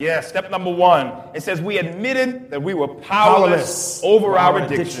Yeah, step number 1. It says we admitted that we were powerless over our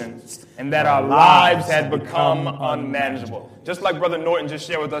addictions and that our lives had become unmanageable. Just like Brother Norton just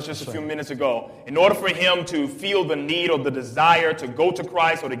shared with us just a few minutes ago, in order for him to feel the need or the desire to go to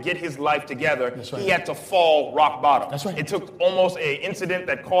Christ or to get his life together, he had to fall rock bottom. It took almost an incident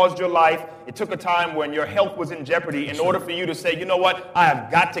that caused your life. It took a time when your health was in jeopardy in order for you to say, you know what, I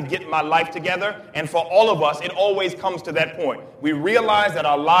have got to get my life together. And for all of us, it always comes to that point. We realize that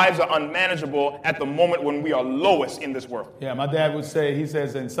our lives are unmanageable at the moment when we are lowest in this world. Yeah, my dad would say, he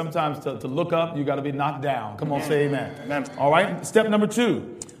says, and sometimes to look up, you got to be knocked down. Come on, say amen. Amen. All right, step number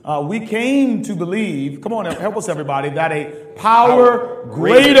 2. We came to believe, come on, help us everybody, that a power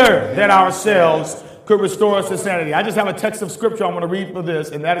greater than ourselves could restore us to sanity. I just have a text of scripture I want to read for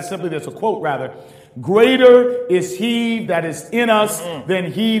this, and that is simply this, a quote rather. Greater is he that is in us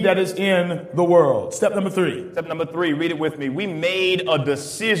than he that is in the world. Step number 3. Step number 3, read it with me. We made a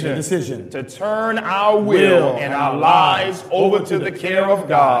decision to turn our will and our lives over to the care of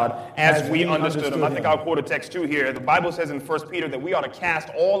God as we understood him. I think I'll quote a text too here. The Bible says in 1 Peter that we ought to cast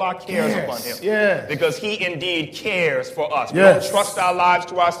all our cares upon him because he indeed cares for us. We don't trust our lives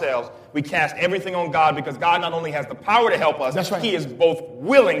to ourselves. We cast everything on God because God not only has the power to help us, he is both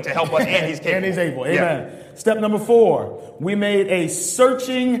willing to help us and he's capable. And he's able. Amen. Yeah. Step number 4, we made a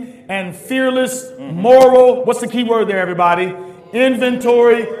searching and fearless moral, what's the key word there, everybody?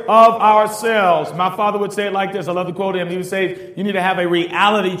 Inventory of ourselves. My father would say it like this. I love to quote him. He would say, you need to have a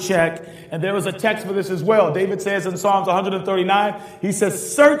reality check. And there was a text for this as well. David says in Psalms 139, he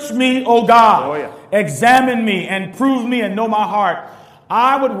says, search me, O God. Examine me and prove me and know my heart.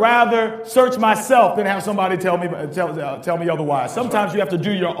 I would rather search myself than have somebody tell me otherwise. Sometimes you have to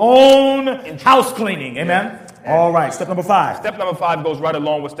do your own house cleaning. Amen. All right. Step number 5. Step number 5 goes right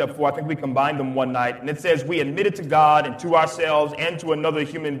along with step 4. I think we combined them one night. And it says we admitted to God and to ourselves and to another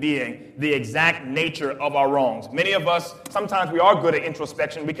human being the exact nature of our wrongs. Many of us, sometimes we are good at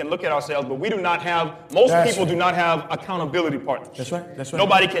introspection. We can look at ourselves, but we do not have, most people do not have accountability partners. That's right. That's right.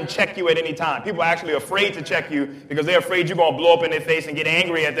 Nobody can check you at any time. People are actually afraid to check you because they're afraid you're going to blow up in their face and get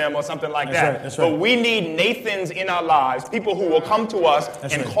angry at them or something like that. That's right. But we need Nathans in our lives, people who will come to us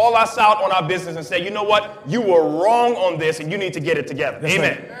and call us out on our business and say, you know what, you were wrong on this and you need to get it together.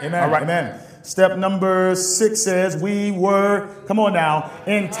 Amen. Right. Amen. All right. Amen. Step number 6 says we were, come on now,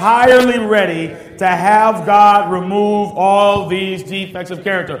 entirely ready to have God remove all these defects of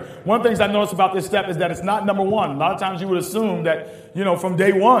character. One of the things I noticed about this step is that it's not number 1. A lot of times you would assume that, from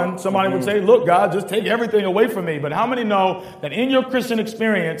day one, somebody would say, look, God, just take everything away from me. But how many know that in your Christian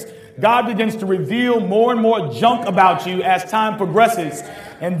experience, God begins to reveal more and more junk about you as time progresses.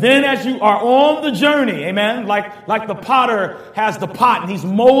 And then as you are on the journey, amen, like the potter has the pot and he's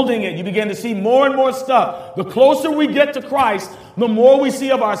molding it, you begin to see more and more stuff. The closer we get to Christ, the more we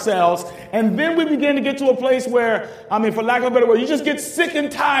see of ourselves. And then we begin to get to a place where, for lack of a better word, you just get sick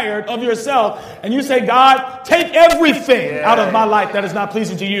and tired of yourself. And you say, God, take everything out of my life that is not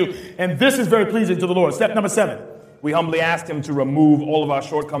pleasing to you. And this is very pleasing to the Lord. Step number 7. We humbly asked him to remove all of our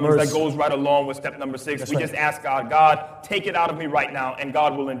shortcomings. That goes right along with step number 6. We just ask God, take it out of me right now. And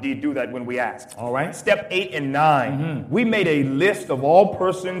God will indeed do that when we ask. All right. Step 8 and 9. We made a list of all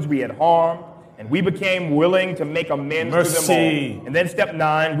persons we had harmed. And we became willing to make amends to them all. And then step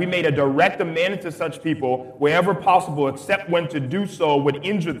 9, we made a direct amends to such people wherever possible, except when to do so would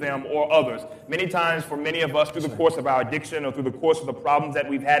injure them or others. Many times for many of us through the course of our addiction or through the course of the problems that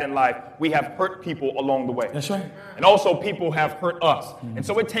we've had in life, we have hurt people along the way. That's right. And also people have hurt us. And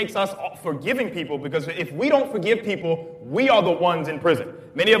so it takes us forgiving people because if we don't forgive people, we are the ones in prison.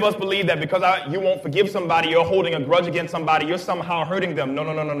 Many of us believe that because you won't forgive somebody, you're holding a grudge against somebody, you're somehow hurting them. No.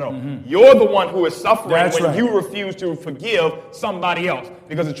 You're the one who is suffering when you refuse to forgive somebody else.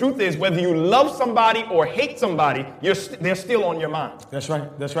 Because the truth is, whether you love somebody or hate somebody, they're still on your mind. That's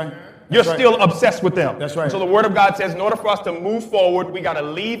right. You're still obsessed with them. That's right. So the Word of God says in order for us to move forward, we got to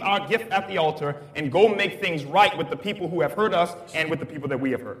leave our gift at the altar and go make things right with the people who have hurt us and with the people that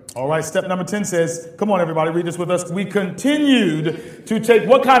we have hurt. All right. Step number 10 says, come on, everybody, read this with us. We continued to take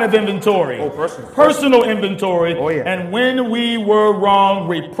what kind of inventory? Personal inventory. And when we were wrong,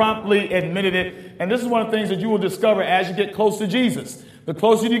 we promptly admitted it. And this is one of the things that you will discover as you get close to Jesus. The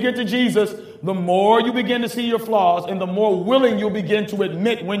closer you get to Jesus, the more you begin to see your flaws and the more willing you'll begin to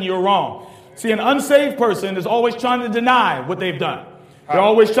admit when you're wrong. See, an unsaved person is always trying to deny what they've done. They're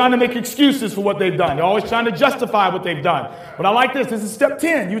always trying to make excuses for what they've done. They're always trying to justify what they've done. But I like this. This is step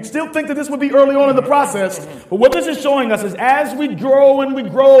 10. You'd still think that this would be early on in the process. But what this is showing us is as we grow and we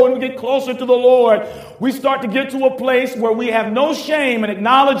get closer to the Lord, we start to get to a place where we have no shame in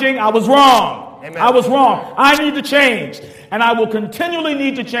acknowledging I was wrong. Amen. I was wrong. I need to change. And I will continually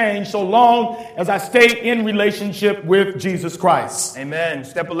need to change so long as I stay in relationship with Jesus Christ. Amen.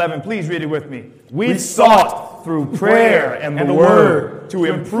 Step 11, please read it with me. We sought through prayer and the word to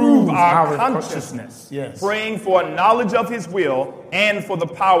improve our consciousness, yes, praying for knowledge of his will and for the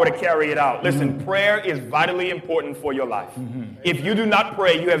power to carry it out. Listen, prayer is vitally important for your life. If you do not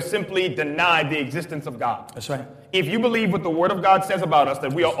pray, you have simply denied the existence of God. That's right. If you believe what the Word of God says about us,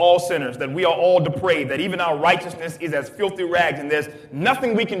 that we are all sinners, that we are all depraved, that even our righteousness is as filthy rags, and there's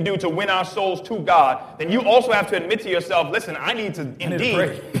nothing we can do to win our souls to God, then you also have to admit to yourself, listen, I need to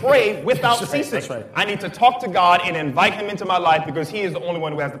indeed pray without ceasing. That's right. I need to talk to God and invite him into my life because he is the only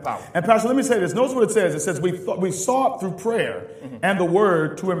one who has the power. And Pastor, let me say this. Notice what it says. It says we sought through prayer and the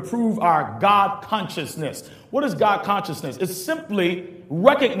word to improve our God consciousness. What is God consciousness? It's simply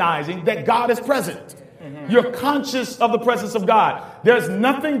recognizing that God is present. You're conscious of the presence of God. There's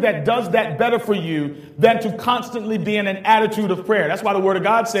nothing that does that better for you than to constantly be in an attitude of prayer. That's why the Word of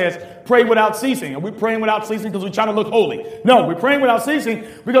God says, pray without ceasing. Are we praying without ceasing because we're trying to look holy? No, we're praying without ceasing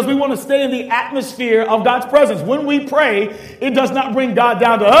because we want to stay in the atmosphere of God's presence. When we pray, it does not bring God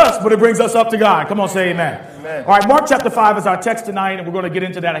down to us, but it brings us up to God. Come on, say amen. Amen. All right, Mark chapter 5 is our text tonight, and we're going to get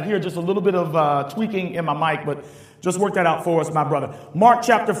into that. I hear just a little bit of tweaking in my mic, but just work that out for us, my brother. Mark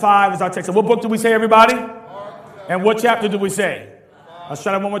chapter 5 is our text. So what book did we say, everybody? And what chapter did we say? Let's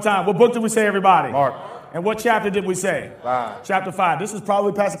try that one more time. What book did we say, everybody? Mark. And what chapter did we say? 5. Chapter 5. This is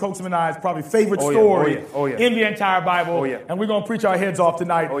probably Pastor Coaxman and I's probably favorite story in the entire Bible. And we're going to preach our heads off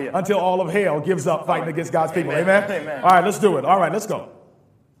tonight until all of hell gives up fighting against God's people. Amen? Amen. All right, let's do it. All right, let's go.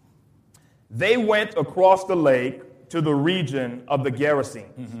 They went across the lake to the region of the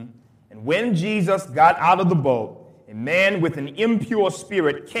Gerasenes. And when Jesus got out of the boat, a man with an impure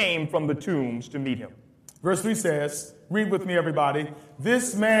spirit came from the tombs to meet him. Verse 3 says, read with me, everybody.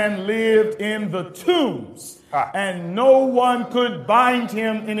 This man lived in the tombs, and no one could bind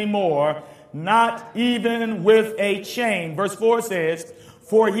him anymore, not even with a chain. Verse 4 says,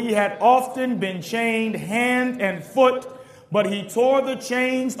 for he had often been chained hand and foot, but he tore the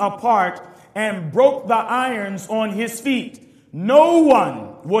chains apart and broke the irons on his feet. No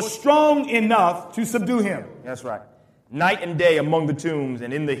one was strong enough to subdue him. That's right. Night and day among the tombs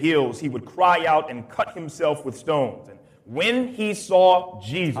and in the hills, he would cry out and cut himself with stones. And when he saw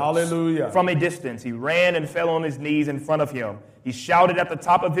Jesus from a distance, he ran and fell on his knees in front of him. He shouted at the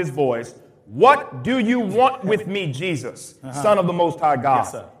top of his voice, what do you want with me, Jesus, Son of the Most High God?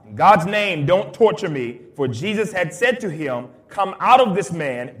 Yes, in God's name, don't torture me. For Jesus had said to him, come out of this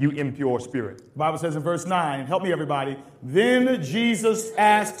man, you impure spirit. The Bible says in verse 9, help me everybody. Then Jesus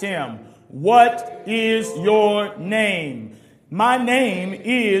asked him, what is your name? My name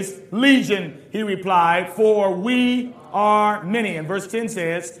is Legion, he replied, for we are many. And verse 10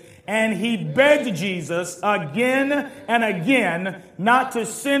 says, and he begged Jesus again and again not to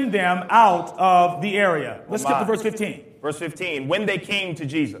send them out of the area. Let's skip to verse 15. Verse 15, when they came to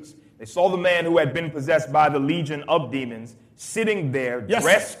Jesus, they saw the man who had been possessed by the legion of demons sitting there,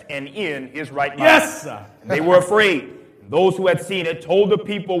 dressed and in his right mind. Yes. And they were afraid. Those who had seen it told the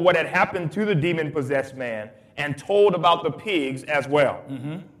people what had happened to the demon-possessed man and told about the pigs as well.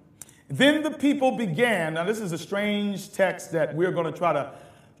 Then the people began. Now, this is a strange text that we're going to try to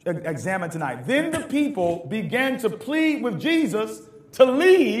examine tonight. Then the people began to plead with Jesus to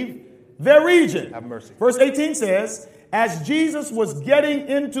leave their region. Have mercy. Verse 18 says, as Jesus was getting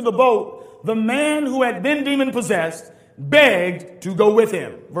into the boat, the man who had been demon-possessed begged to go with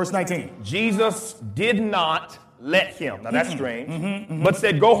him. Verse 19. Jesus did not let him. Now that's strange. But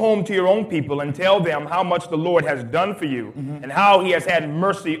said, go home to your own people and tell them how much the Lord has done for you and how he has had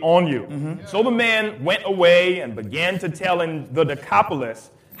mercy on you. So the man went away and began to tell in the Decapolis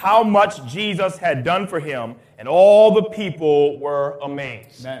how much Jesus had done for him, and all the people were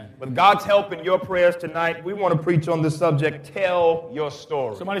amazed. Amen. With God's help in your prayers tonight, we want to preach on this subject, tell your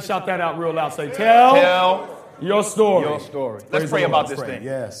story. Somebody shout that out real loud. Say, tell your story. Your story. Let's pray about this thing.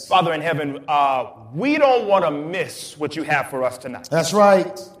 Yes. Father in heaven, we don't want to miss what you have for us tonight. That's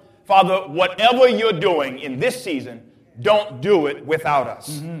right. Father, whatever you're doing in this season, don't do it without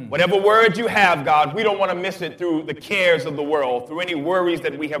us. Whatever word you have, God, we don't want to miss it through the cares of the world, through any worries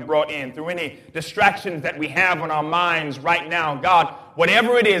that we have brought in, through any distractions that we have on our minds right now. God,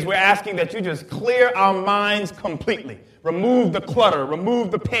 whatever it is, we're asking that you just clear our minds completely. Remove the clutter,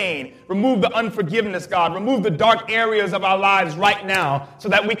 remove the pain, remove the unforgiveness, God. Remove the dark areas of our lives right now so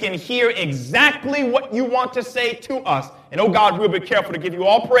that we can hear exactly what you want to say to us. And, oh God, we'll be careful to give you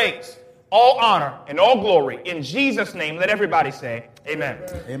all praise, all honor, and all glory. In Jesus' name, let everybody say amen.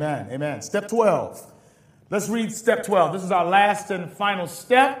 Amen. Amen. Step 12. Let's read step 12. This is our last and final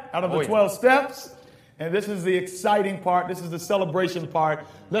step out of the 12 steps. And this is the exciting part. This is the celebration part.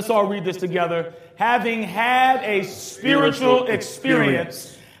 Let's all read this together. Having had a spiritual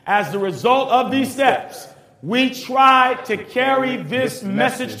experience as the result of these steps, we try to carry this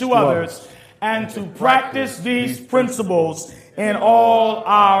message to others and to practice these principles in all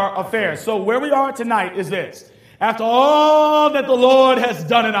our affairs. So where we are tonight is this. After all that the Lord has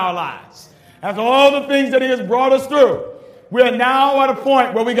done in our lives, after all the things that he has brought us through, we are now at a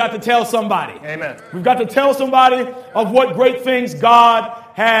point where we got to tell somebody. Amen. We've got to tell somebody of what great things God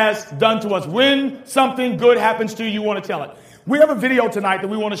has done to us. When something good happens to you, you want to tell it. We have a video tonight that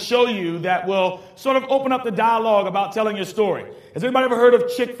we want to show you that will sort of open up the dialogue about telling your story. Has anybody ever heard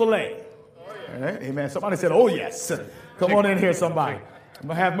of Chick-fil-A? Oh, yeah. Amen. Somebody said, oh, yes. Come on in here, somebody.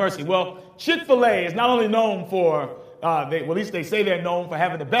 Have mercy. Well, Chick-fil-A is not only known for, at least they say they're known for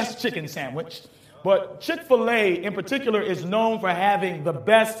having the best chicken sandwich, but Chick-fil-A in particular is known for having the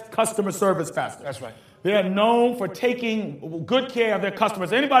best customer service, Pastor. That's right. They are known for taking good care of their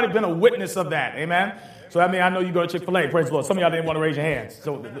customers. Anybody been a witness of that? Amen? So, I mean, I know you go to Chick-fil-A. Praise the Lord. Some of y'all didn't want to raise your hands.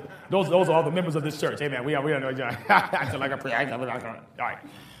 So, those are all the members of this church. Amen. We don't know each other. All right.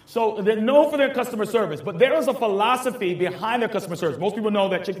 So, they're known for their customer service, but there is a philosophy behind their customer service. Most people know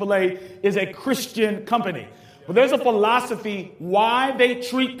that Chick-fil-A is a Christian company. But there's a philosophy why they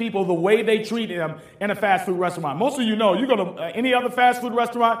treat people the way they treat them in a fast food restaurant. Most of you know, you go to any other fast food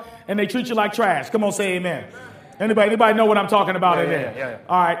restaurant and they treat you like trash. Come on, say amen. Anybody know what I'm talking about? Yeah.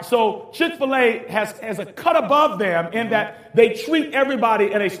 All right, so Chick-fil-A has a cut above them in that they treat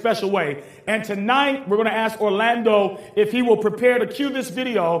everybody in a special way. And tonight, we're going to ask Orlando if he will prepare to cue this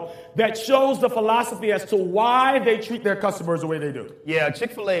video that shows the philosophy as to why they treat their customers the way they do. Yeah,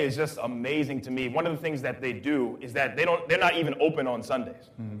 Chick-fil-A is just amazing to me. One of the things that they do is that they're not even open on Sundays.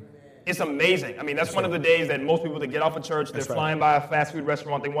 Mm-hmm. It's amazing. I mean, that's one of the days that most people that get off of church, they're flying by a fast food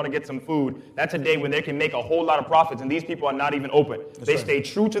restaurant, they want to get some food. That's a day when they can make a whole lot of profits, and these people are not even open. They stay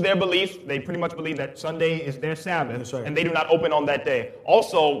true to their beliefs. They pretty much believe that Sunday is their Sabbath, and they do not open on that day.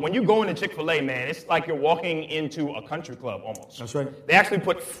 Also, when you go into Chick-fil-A, man, it's like you're walking into a country club almost. That's right. They actually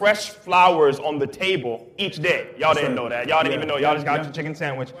put fresh flowers on the table each day. Y'all didn't know that. Y'all didn't even know. Y'all just got your chicken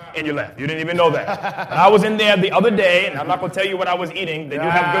sandwich and you left. You didn't even know that. I was in there the other day, and I'm not going to tell you what I was eating. They do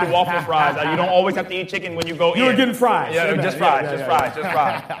have good waffle fries. You don't always have to eat chicken when you go in. You were getting fries. Yeah, just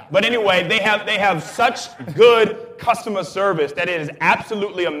fries. But anyway, they have such good customer service that it is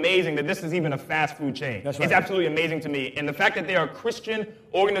absolutely amazing that this is even a fast food chain. That's right. It's absolutely amazing to me. And the fact that they are a Christian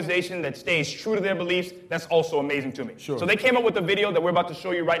organization that stays true to their beliefs, that's also amazing to me. Sure. So they came up with a video that we're about to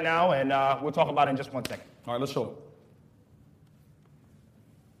show you right now, and we'll talk about it in just 1 second. All right, let's show it.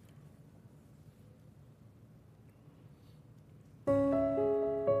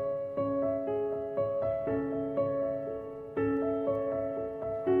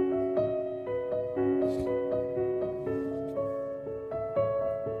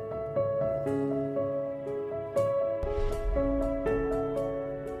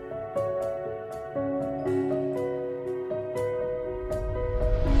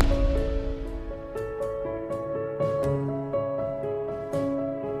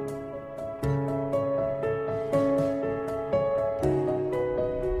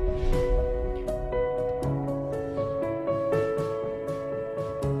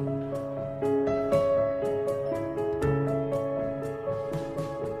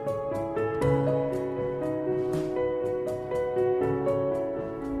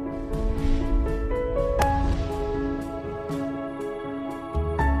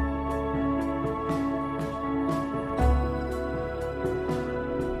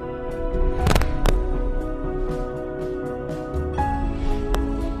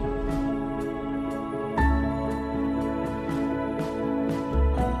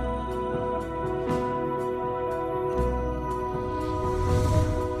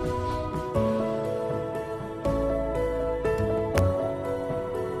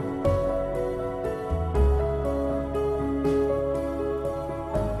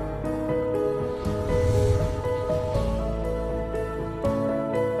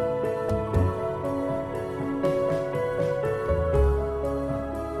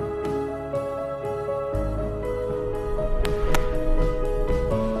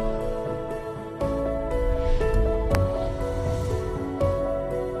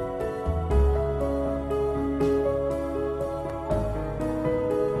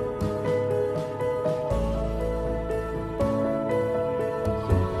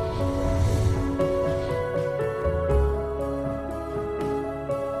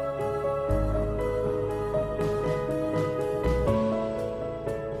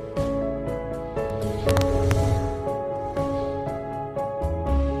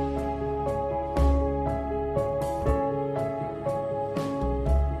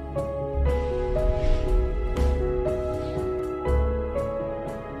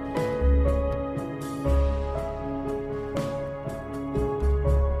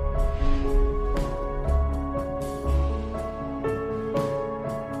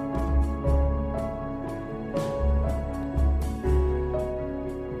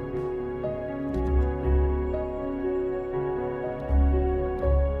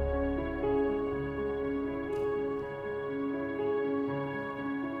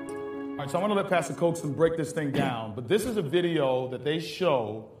 All right, so I'm going to let Pastor Coaxon break this thing down, but this is a video that they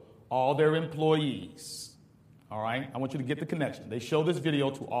show all their employees. All right, I want you to get the connection. They show this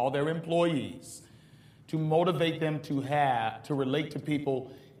video to all their employees to motivate them to relate to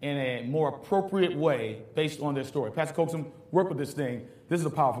people in a more appropriate way based on their story. Pastor Coaxon, work with this thing. This is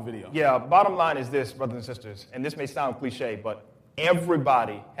a powerful video. Yeah, bottom line is this, brothers and sisters, and this may sound cliche, but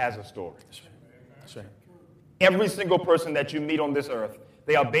everybody has a story. That's right. That's right. Every single person that you meet on this earth,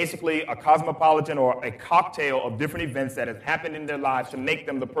 they are basically a cosmopolitan or a cocktail of different events that have happened in their lives to make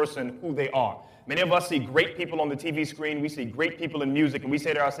them the person who they are. Many of us see great people on the TV screen. We see great people in music, and we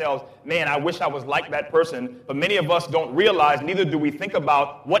say to ourselves, man, I wish I was like that person. But many of us don't realize, neither do we think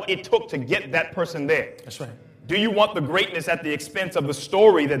about what it took to get that person there. That's right. Do you want the greatness at the expense of the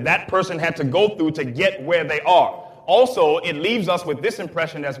story that that person had to go through to get where they are? Also, it leaves us with this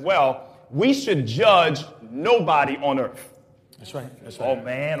impression as well. We should judge nobody on earth. That's right. That's right. Oh,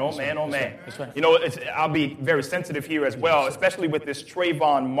 man. That's right. You know, I'll be very sensitive here as well, especially with this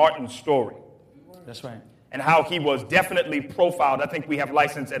Trayvon Martin story. That's right. And how he was definitely profiled. I think we have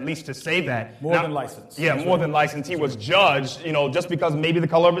license at least to say that. More than license. Yeah, more than license. He was judged, you know, just because maybe the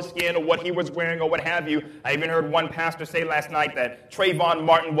color of his skin or what he was wearing or what have you. I even heard one pastor say last night that Trayvon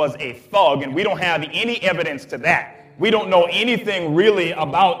Martin was a thug, and we don't have any evidence to that. We don't know anything really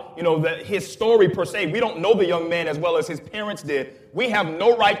about, you know, his story per se. We don't know the young man as well as his parents did. We have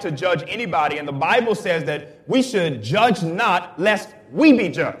no right to judge anybody, and the Bible says that we should judge not lest we be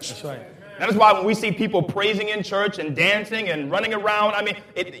judged. That's right. That is why when we see people praising in church and dancing and running around, I mean,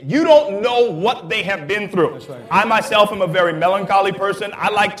 you don't know what they have been through. That's right. I myself am a very melancholy person. I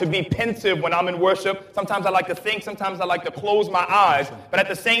like to be pensive when I'm in worship. Sometimes I like to think. Sometimes I like to close my eyes. But at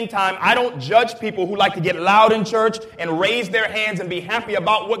the same time, I don't judge people who like to get loud in church and raise their hands and be happy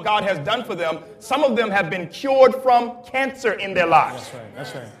about what God has done for them. Some of them have been cured from cancer in their lives. That's right.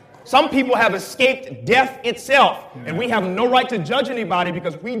 That's right. Some people have escaped death itself, and we have no right to judge anybody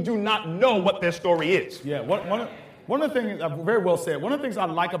because we do not know what their story is. Yeah, one of the things, very well said, one of the things I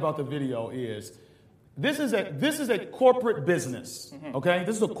like about the video is this is a corporate business, okay?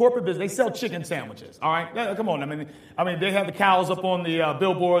 This is a corporate business. They sell chicken sandwiches, all right? Come on, I mean, they have the cows up on the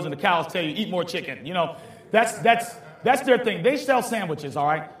billboards, and the cows tell you, eat more chicken. You know, that's their thing. They sell sandwiches, all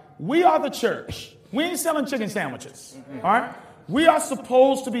right? We are the church. We ain't selling chicken sandwiches, all right? We are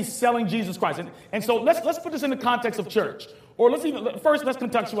supposed to be selling Jesus Christ. And so let's put this in the context of church. Or let's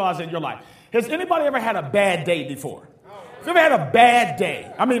contextualize it in your life. Has anybody ever had a bad day before? Have you ever had a bad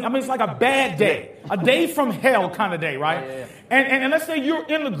day? I mean, it's like a bad day. A day from hell kind of day, right? Yeah. And let's say you're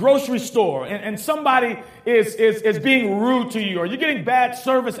in the grocery store and somebody is being rude to you, or you're getting bad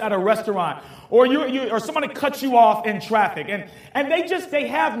service at a restaurant, or or somebody cuts you off in traffic, and they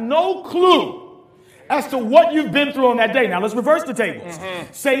have no clue as to what you've been through on that day. Now, let's reverse the tables.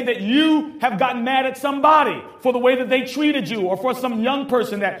 Say that you have gotten mad at somebody for the way that they treated you, or for some young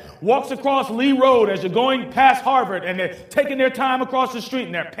person that walks across Lee Road as you're going past Harvard, and they're taking their time across the street,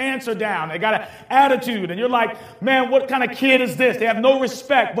 and their pants are down. They got an attitude, and you're like, man, what kind of kid is this? They have no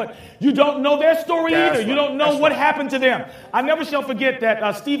respect, but you don't know their story either. Right. You don't know what happened to them. I never shall forget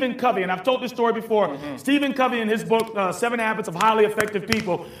that Stephen Covey, and I've told this story before, Stephen Covey in his book, 7 Habits of Highly Effective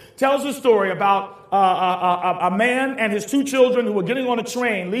People, tells a story about a man and his 2 children who were getting on a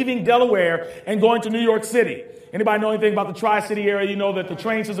train, leaving Delaware and going to New York City. Anybody know anything about the Tri-City area? You know that the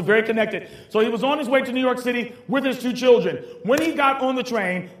train systems are very connected. So he was on his way to New York City with his 2 children. When he got on the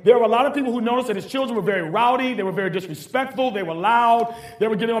train, there were a lot of people who noticed that his children were very rowdy. They were very disrespectful. They were loud. They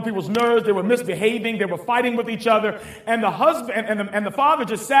were getting on people's nerves. They were misbehaving. They were fighting with each other. And the husband and the father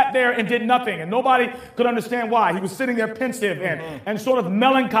just sat there and did nothing. And nobody could understand why. He was sitting there pensive and sort of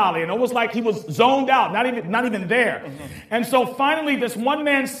melancholy, and almost like he was zoned out, not even there. And so finally, this one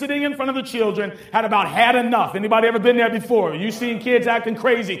man sitting in front of the children had about had enough. Anybody ever been there before? You seen kids acting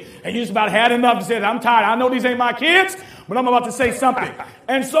crazy, and you just about had enough and said, I'm tired. I know these ain't my kids, but I'm about to say something.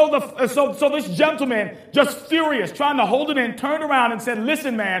 And so this gentleman, just furious, trying to hold it in, turned around and said,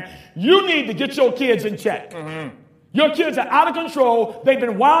 listen, man, you need to get your kids in check. Your kids are out of control. They've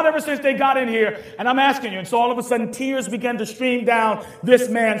been wild ever since they got in here, and I'm asking you. And so all of a sudden, tears began to stream down this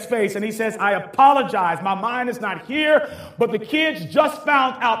man's face, and he says, I apologize. My mind is not here, but the kids just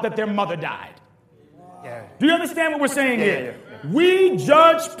found out that their mother died. Yeah. Do you understand what we're saying here? Yeah. We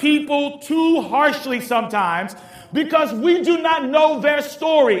judge people too harshly sometimes because we do not know their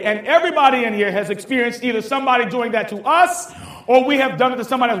story. And everybody in here has experienced either somebody doing that to us or we have done it to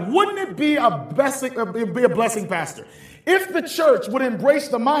somebody else. Wouldn't it be a blessing, Pastor, if the church would embrace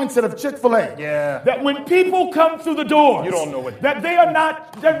the mindset of Chick-fil-A, that when people come through the doors, you don't know what that they're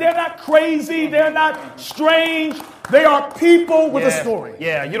not crazy, they're not strange, They are people with a story.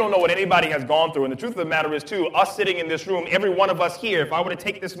 Yeah, you don't know what anybody has gone through. And the truth of the matter is, too, us sitting in this room, every one of us here, if I were to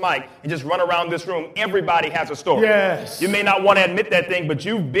take this mic and just run around this room, everybody has a story. Yes. You may not want to admit that thing, but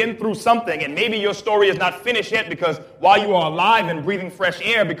you've been through something, and maybe your story is not finished yet because while you are alive and breathing fresh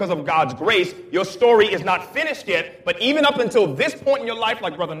air because of God's grace, your story is not finished yet. But even up until this point in your life,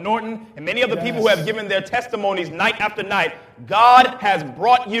 like Brother Norton and many other people who have given their testimonies night after night, God has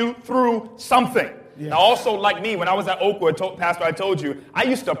brought you through something. Yeah. Now, also, like me, when I was at Oakwood, Pastor, I told you, I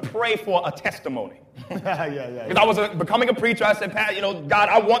used to pray for a testimony. Because I was becoming a preacher, I said, Pat, God,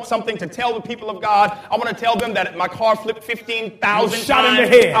 I want something to tell the people of God. I want to tell them that my car flipped 15,000 times. Shot in the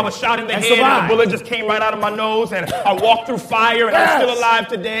head. I was shot in the head, and a bullet just came right out of my nose, and I walked through fire, and I'm still alive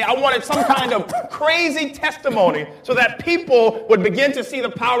today. I wanted some kind of crazy testimony so that people would begin to see the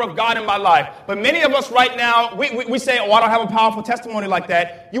power of God in my life. But many of us right now, we say, I don't have a powerful testimony like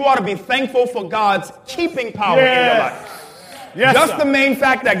that. You ought to be thankful for God's keeping power in your life. Yes, just the main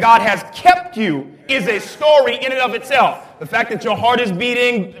fact that God has kept you is a story in and of itself. The fact that your heart is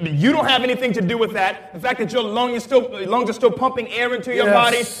beating, you don't have anything to do with that. The fact that your lungs are still pumping air into your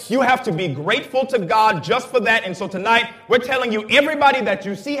body, you have to be grateful to God just for that. And so tonight, we're telling you, everybody that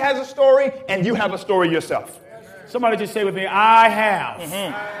you see has a story, and you have a story yourself. Somebody just say with me, I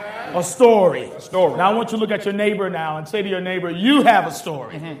have a story. A story. Now I want you to look at your neighbor now and say to your neighbor, you have a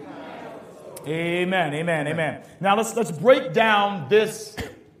story. Amen, amen, amen. Now let's break down this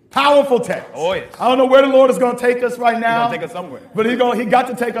powerful text. Oh, yes. I don't know where the Lord is going to take us right now. He's going to take us somewhere. But he got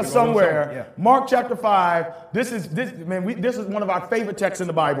to take us somewhere. Yeah. Mark chapter 5. This is one of our favorite texts in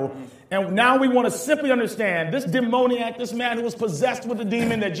the Bible. And now we want to simply understand this demoniac, this man who was possessed with a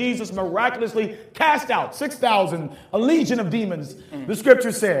demon that Jesus miraculously cast out, 6,000, a legion of demons. The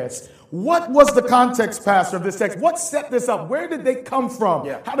scripture says. What was the context, Pastor, of this text? What set this up? Where did they come from?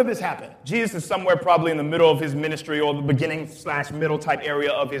 Yeah. How did this happen? Jesus is somewhere probably in the middle of his ministry, or the beginning/middle type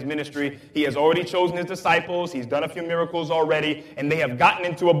area of his ministry. He has already chosen his disciples. He's done a few miracles already, and they have gotten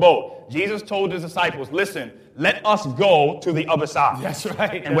into a boat. Jesus told his disciples, listen, let us go to the other side. That's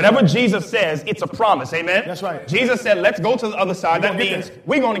right. And whatever Jesus says, it's a promise. Amen? That's right. Jesus said, let's go to the other side. That means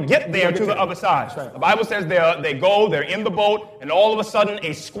we're going to get there to the other side. That's right. The Bible says they're in the boat, and all of a sudden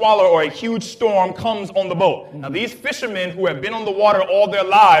a squalor or a huge storm comes on the boat. Now, these fishermen who have been on the water all their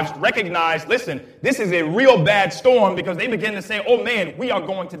lives recognize, listen, this is a real bad storm, because they begin to say, oh man, we are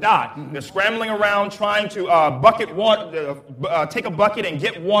going to die. They're scrambling around trying to take a bucket and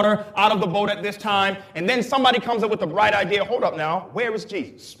get water out of the boat at this time. And then somebody comes up with the bright idea, hold up now, where is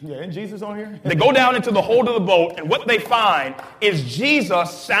Jesus? Yeah, isn't Jesus on here? They go down into the hold of the boat, and what they find is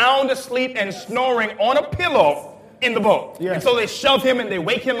Jesus sound asleep and snoring on a pillow in the boat. Yes. And so they shove him and they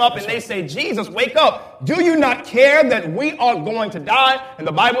wake him up, and they say, Jesus, wake up. Do you not care that we are going to die? And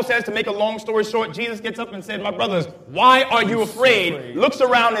the Bible says, to make a long story short, Jesus gets up and said, my brothers, why are you afraid? Looks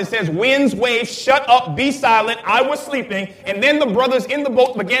around and says, winds, waves, shut up, be silent. I was sleeping. And then the brothers in the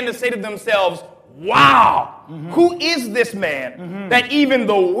boat began to say to themselves, wow, who is this man that even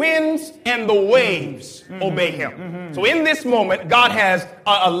the winds and the waves obey him? So in this moment, God has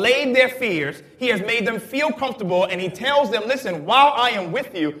allayed their fears. He has made them feel comfortable, and he tells them, listen, while I am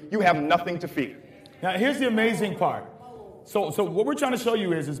with you, you have nothing to fear. Now, here's the amazing part. So what we're trying to show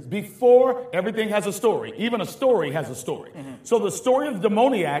you is before everything has a story, even a story has a story. So the story of the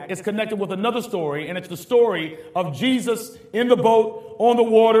demoniac is connected with another story, and it's the story of Jesus in the boat, on the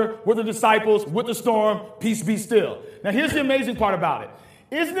water, with the disciples, with the storm, peace be still. Now, here's the amazing part about it.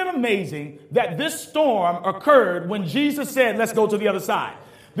 Isn't it amazing that this storm occurred when Jesus said, let's go to the other side?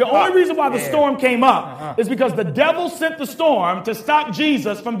 The only reason why the storm came up is because the devil sent the storm to stop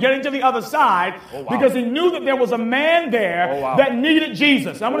Jesus from getting to the other side, because he knew that there was a man there that needed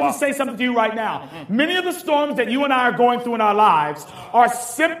Jesus. I'm going to just say something to you right now. Many of the storms that you and I are going through in our lives are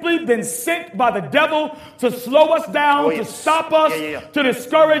simply been sent by the devil to slow us down, to stop us, to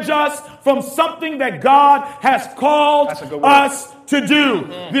discourage us from something that God has called us to do.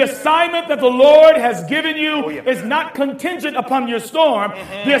 The assignment that the Lord has given you is not contingent upon your storm.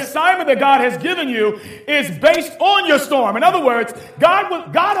 The assignment that God has given you is based on your storm. In other words, God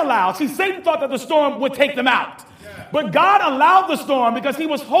allows. See, Satan thought that the storm would take them out. But God allowed the storm because he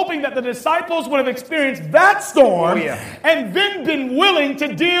was hoping that the disciples would have experienced that storm and then been willing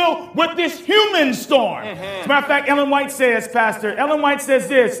to deal with this human storm. As a matter of fact, Ellen White says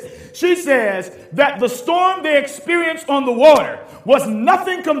this. She says that the storm they experienced on the water was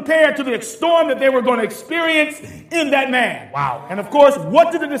nothing compared to the storm that they were going to experience in that man. Wow. And of course,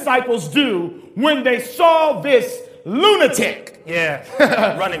 what did the disciples do when they saw this lunatic.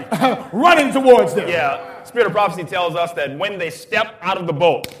 Yeah. Running. Running towards them. Yeah. Spirit of prophecy tells us that when they step out of the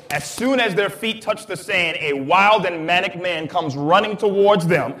boat, as soon as their feet touch the sand, a wild and manic man comes running towards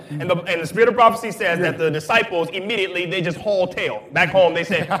them. And the Spirit of prophecy says that the disciples immediately, they just haul tail. Back home, they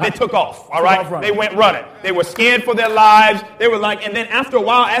said they took off, all right? They went running. They were scared for their lives. They were like, and then after a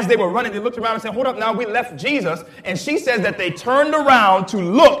while, as they were running, they looked around and said, hold up, now we left Jesus. And she says that they turned around to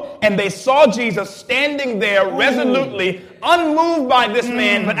look, and they saw Jesus standing there resolutely, unmoved by this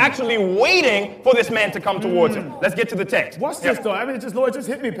man, but actually waiting for this man to come towards him. Let's get to the text. What's this though? I mean, Lord, it just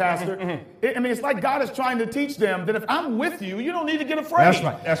hit me, Pastor. It's like God is trying to teach them that if I'm with you, you don't need to get afraid. That's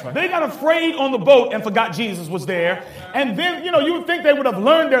right. That's right. They got afraid on the boat and forgot Jesus was there. And then, you would think they would have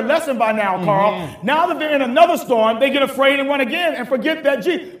learned their lesson by now, Carl. Now that they're in another storm, they get afraid and run again and forget that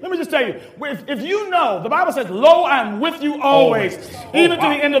Jesus. Let me just tell you, if you know, the Bible says, lo, I'm with you always, even to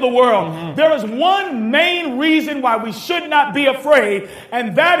the end of the world. There is one main reason why we should not be afraid,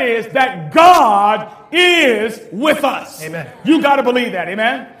 and that is that God is with us. Amen. You got to believe that.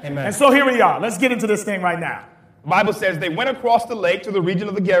 Amen? Amen. And so here we are. Let's get into this thing right now. The Bible says they went across the lake to the region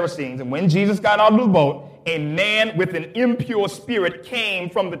of the Gerasenes, and when Jesus got out of the boat, a man with an impure spirit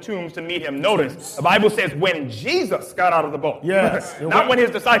came from the tombs to meet him. Notice, the Bible says when Jesus got out of the boat. Yes. Not when his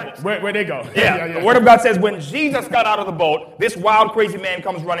disciples. Where'd they go? Yeah. The Word of God says when Jesus got out of the boat, this wild, crazy man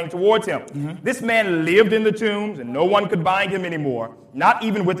comes running towards him. This man lived in the tombs, and no one could bind him anymore, not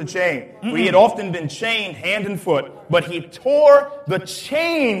even with a chain. For he had often been chained hand and foot, but he tore the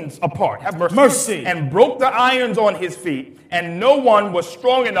chains apart. Have mercy. And broke the irons on his feet, and no one was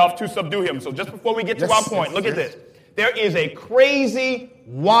strong enough to subdue him. So just before we get to our point, look at this. There is a crazy,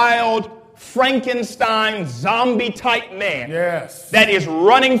 wild, Frankenstein zombie-type man that is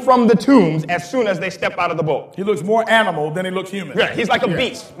running from the tombs as soon as they step out of the boat. He looks more animal than he looks human. Yeah, he's like a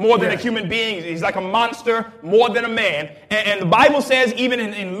beast more than a human being. He's like a monster more than a man. And the Bible says, even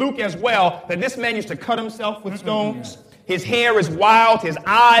in Luke as well, that this man used to cut himself with stones. His hair is wild. His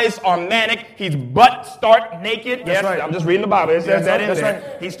eyes are manic. His butt stark naked. That's right. I'm just reading the Bible. It says that in there.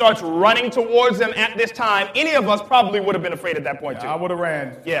 Right. He starts running towards them at this time. Any of us probably would have been afraid at that point, too. I would have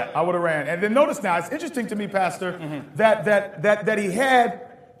ran. Yeah. I would have ran. And then notice now, it's interesting to me, Pastor, that he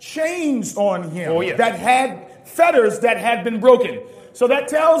had chains on him that had fetters that had been broken. So that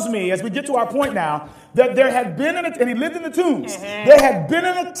tells me, as we get to our point now, that there had been, and he lived in the tombs, there had been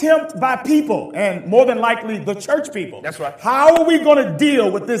an attempt by people, and more than likely the church people. That's right. How are we going to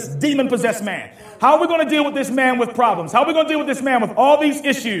deal with this demon-possessed man? How are we going to deal with this man with problems? How are we going to deal with this man with all these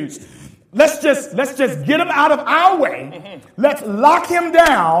issues? Let's just get him out of our way. Let's lock him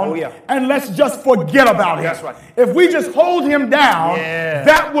down, and let's just forget about him. That's right. If we just hold him down,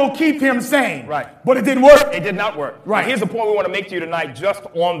 that will keep him sane. Right. But it didn't work. It did not work. Right. Here's the point we want to make to you tonight just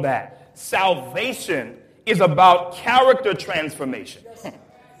on that. Salvation is about character transformation,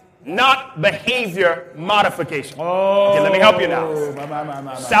 not behavior modification. Okay, let me help you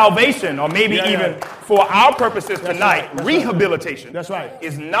now. Salvation, or maybe even for our purposes tonight, rehabilitation. That's right.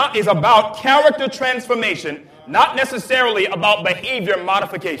 Is about character transformation, not necessarily about behavior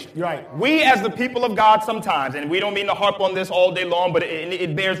modification. Right. We as the people of God sometimes, and we don't mean to harp on this all day long, but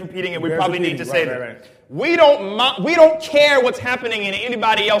it bears repeating, and we probably need to say that. Right. We don't care what's happening in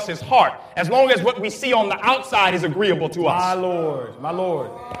anybody else's heart as long as what we see on the outside is agreeable to us. My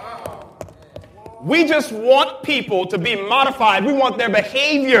Lord. We just want people to be modified. We want their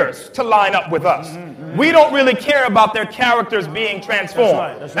behaviors to line up with us. We don't really care about their characters being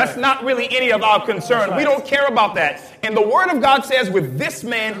transformed. That's not really any of our concern. We don't care about that. And the Word of God says with this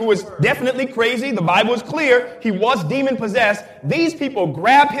man who is definitely crazy, the Bible is clear, he was demon-possessed. These people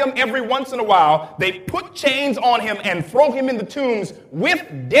grab him every once in a while. They put chains on him and throw him in the tombs with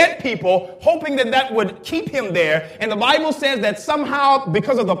dead people, hoping that would keep him there. And the Bible says that somehow,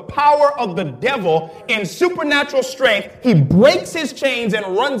 because of the power of the devil, in supernatural strength, he breaks his chains and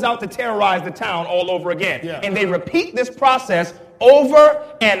runs out to terrorize the town all over again. And they repeat this process over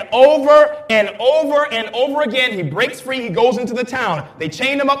and over and over and over again. He breaks free. He goes into the town. They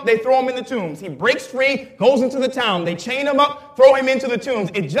chain him up. They throw him in the tombs. He breaks free, goes into the town. They chain him up, throw him into the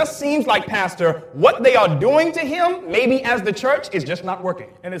tombs. It just seems like, Pastor, what they are doing to him, maybe as the church, is just not working.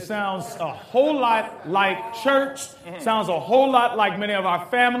 And it sounds a whole lot like church. Sounds a whole lot like many of our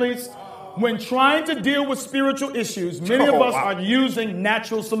families. When trying to deal with spiritual issues, many of us are using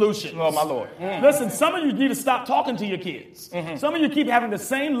natural solutions. Oh, my Lord. Listen, some of you need to stop talking to your kids. Some of you keep having the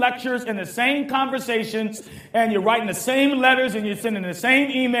same lectures and the same conversations, and you're writing the same letters, and you're sending the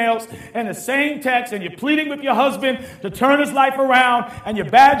same emails and the same texts, and you're pleading with your husband to turn his life around, and you're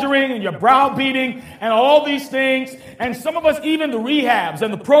badgering and you're browbeating and all these things. And some of us, even the rehabs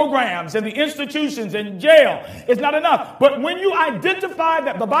and the programs and the institutions and jail is not enough. But when you identify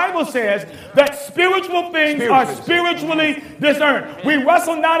that the Bible says that spiritual things are spiritually discerned. We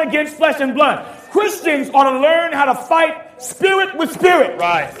wrestle not against flesh and blood. Christians ought to learn how to fight spirit with spirit.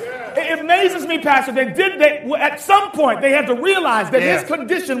 Right. It amazes me, Pastor, at some point they had to realize that his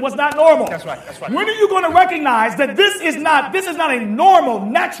condition was not normal. That's right. That's right. When are you going to recognize that this is not a normal,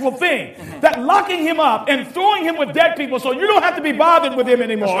 natural thing? That locking him up and throwing him with dead people so you don't have to be bothered with him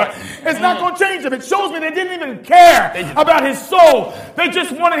anymore, it's not going to change him. It shows me they didn't even care about his soul. They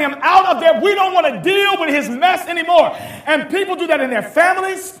just wanted him out of there. We don't want to deal with his mess anymore. And people do that in their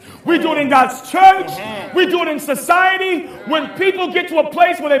families. We do it in God's church. We do it in society. When people get to a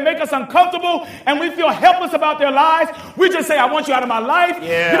place where they make us uncomfortable and we feel helpless about their lives, we just say, I want you out of my life.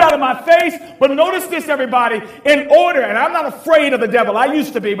 Get out of my face. But notice this, everybody, in order, and I'm not afraid of the devil. I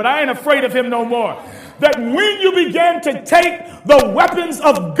used to be, but I ain't afraid of him no more. That when you begin to take the weapons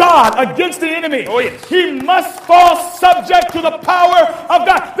of God against the enemy, he must fall subject to the power of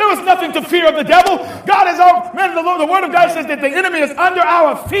God. There is nothing to fear of the devil. God is our man. The word of God says that the enemy is under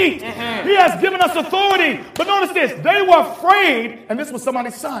our feet. He has given us authority. But notice this: they were afraid, and this was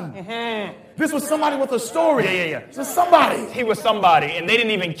somebody's son. This was somebody with a story. This is somebody. He was somebody, and they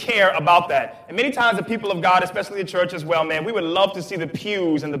didn't even care about that. And many times the people of God, especially the church as well, man, we would love to see the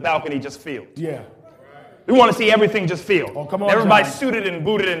pews and the balcony just filled. Yeah. We want to see everything just filled. Oh, come on, everybody John. suited and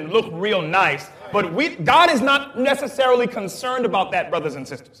booted and look real nice. But God is not necessarily concerned about that, brothers and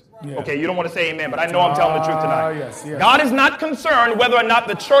sisters. Yeah. Okay, you don't want to say amen, but I know I'm telling the truth tonight. Yes. God is not concerned whether or not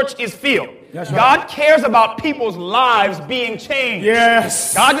the church is filled. That's right. God cares about people's lives being changed.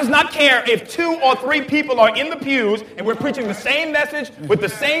 Yes. God does not care if 2 or 3 people are in the pews and we're preaching the same message with the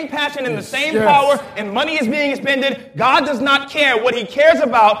same passion and the same power and money is being expended. God does not care. What he cares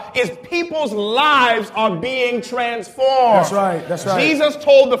about is people's lives are being transformed. That's right. That's right. Jesus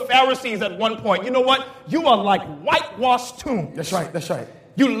told the Pharisees at one point, you know what? You are like whitewashed tombs. That's right. That's right.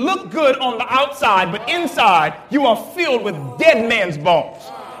 You look good on the outside, but inside you are filled with dead man's bones.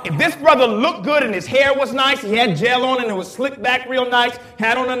 If this brother looked good and his hair was nice, he had gel on and it was slicked back real nice,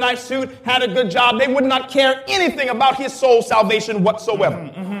 had on a nice suit, had a good job, they would not care anything about his soul salvation whatsoever.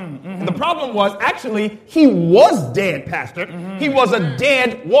 And the problem was, actually, he was dead, Pastor. He was a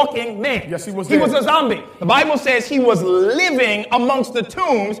dead walking man. Yes, he was dead. He was a zombie. The Bible says he was living amongst the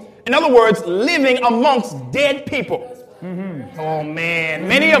tombs. In other words, living amongst dead people. Oh, man.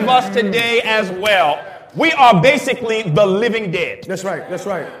 Many of us today as well, we are basically the living dead. That's right. That's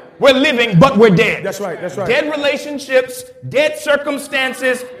right. We're living, but we're dead. That's right. That's right. Dead relationships, dead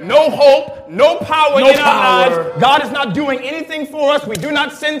circumstances, no hope, no power in our lives. God is not doing anything for us. We do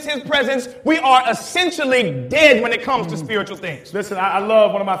not sense his presence. We are essentially dead when it comes to spiritual things. Listen, I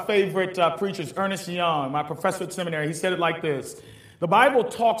love one of my favorite preachers, Ernest Young, my professor at seminary. He said it like this. The Bible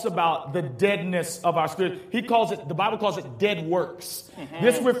talks about the deadness of our spirit. The Bible calls it dead works.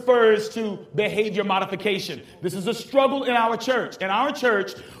 This refers to behavior modification. This is a struggle in our church. In our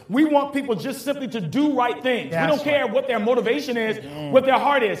church, we want people just simply to do right things. We don't care what their motivation is, what their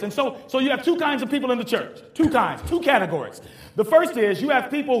heart is. And so you have 2 kinds of people in the church. 2 categories. The first is you have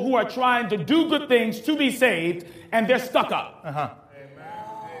people who are trying to do good things to be saved, and they're stuck up.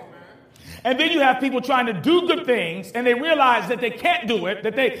 And then you have people trying to do good things, and they realize that they can't do it,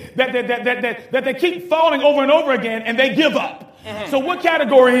 that they keep falling over and over again, and they give up. So what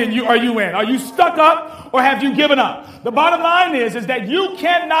category are you in? Are you stuck up, or have you given up? The bottom line is that you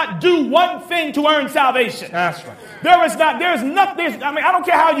cannot do one thing to earn salvation. That's right. I don't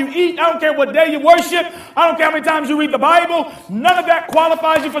care how you eat. I don't care what day you worship. I don't care how many times you read the Bible. None of that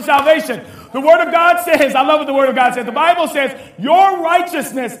qualifies you for salvation. The Word of God says, I love what the Word of God says. The Bible says, your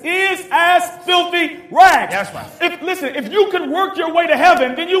righteousness is as filthy rags. That's right. If you could work your way to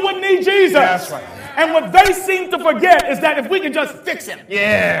heaven, then you wouldn't need Jesus. That's right. And what they seem to forget is that if we can just fix him,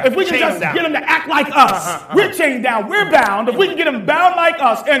 if we can just get him to act like us, we're chained down, we're bound. If we can get him bound like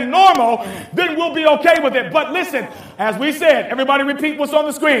us and normal, then we'll be okay with it. But listen, as we said, everybody repeat what's on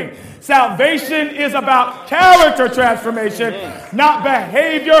the screen. Salvation is about character transformation, not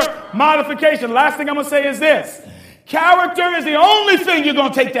behavior modification. Last thing I'm going to say is this. Character is the only thing you're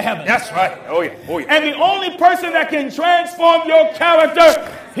going to take to heaven. That's right. Oh, yeah. Oh, yeah. And the only person that can transform your character,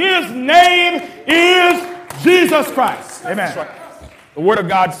 his name is Jesus Christ. Amen. That's right. The Word of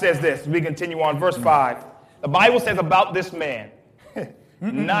God says this. We continue on. Verse 5. The Bible says about this man,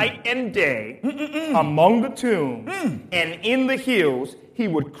 night and day among the tombs and in the hills, he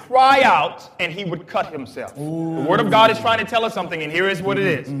would cry out and he would cut himself. Ooh. The Word of God is trying to tell us something, and here is what it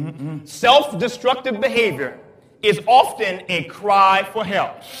is. Self-destructive behavior is often a cry for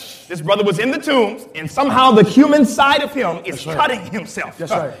help. This brother was in the tombs, and somehow the human side of him is cutting himself.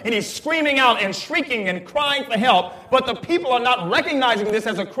 That's right. And he's screaming out and shrieking and crying for help, but the people are not recognizing this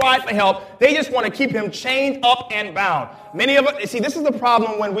as a cry for help. They just want to keep him chained up and bound. Many of us, see, this is the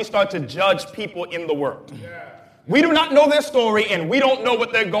problem when we start to judge people in the world. We do not know their story, and we don't know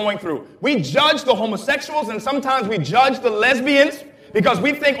what they're going through. We judge the homosexuals, and sometimes we judge the lesbians, because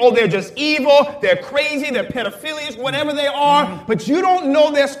we think, oh, they're just evil, they're crazy, they're pedophilias, whatever they are. But you don't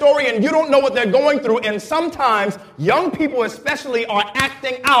know their story and you don't know what they're going through. And sometimes young people especially are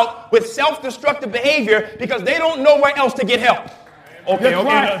acting out with self-destructive behavior because they don't know where else to get help. They're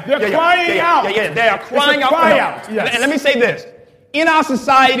crying out. They are crying out for help. Yes. And let me say this. In our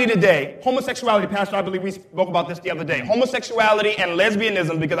society today, homosexuality, Pastor, I believe we spoke about this the other day. Homosexuality and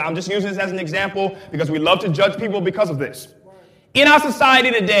lesbianism, because I'm just using this as an example because we love to judge people because of this. In our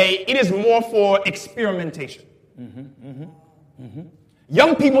society today, it is more for experimentation.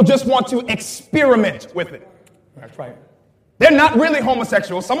 Young people just want to experiment with it. That's right. They're not really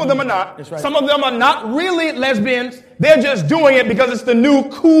homosexual. Some of them are not. That's right. Some of them are not really lesbians. They're just doing it because it's the new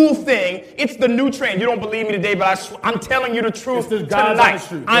cool thing. It's the new trend. You don't believe me today, but I'm telling you the truth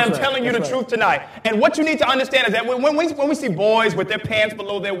tonight. I am telling you the truth tonight. And what you need to understand is that when we see boys with their pants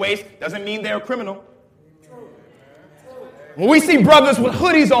below their waist, doesn't mean they're a criminal. When we see brothers with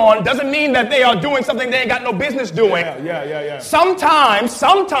hoodies on, doesn't mean that they are doing something they ain't got no business doing. Sometimes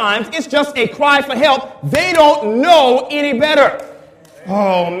it's just a cry for help. They don't know any better.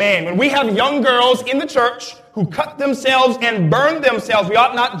 Oh, man. When we have young girls in the church who cut themselves and burn themselves, we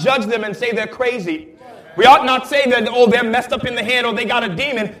ought not judge them and say they're crazy. We ought not say that, oh, they're messed up in the head or they got a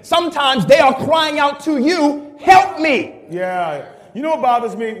demon. Sometimes they are crying out to you, help me. Yeah. You know what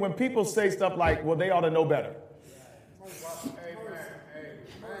bothers me? When people say stuff like, well, they ought to know better.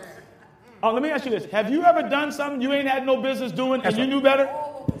 Let me ask you this. Have you ever done something you ain't had no business doing and you knew better?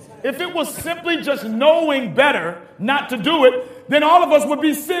 If it was simply just knowing better not to do it, then all of us would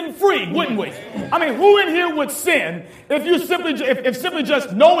be sin-free, wouldn't we? I mean, who in here would sin if simply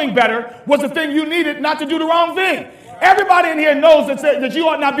just knowing better was the thing you needed not to do the wrong thing? Everybody in here knows that you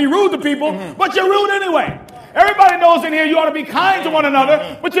ought not be rude to people, but you're rude anyway. Everybody knows in here you ought to be kind to one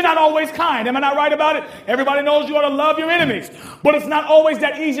another, but you're not always kind. Am I not right about it? Everybody knows you ought to love your enemies, but it's not always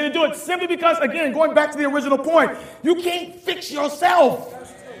that easy to do it simply because, again, going back to the original point, you can't fix yourself.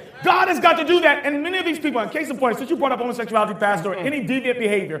 God has got to do that. And many of these people, in case in point, since you brought up homosexuality, Pastor, or any deviant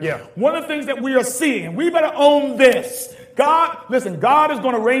behavior, one of the things that we are seeing, we better own this. God is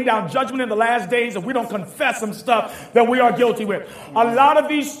going to rain down judgment in the last days if we don't confess some stuff that we are guilty with. A lot of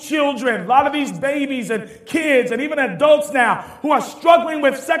these children, a lot of these babies and kids and even adults now who are struggling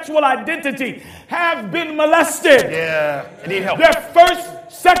with sexual identity have been molested. Yeah, they need help. Their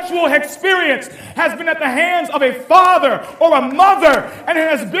first sexual experience has been at the hands of a father or a mother, and it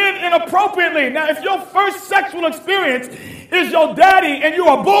has been inappropriately. Now, if your first sexual experience is your daddy and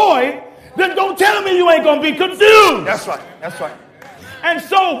you're a boy, then don't tell me you ain't going to be confused. That's right. That's right. And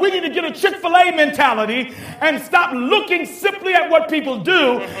so we need to get a Chick-fil-A mentality and stop looking simply at what people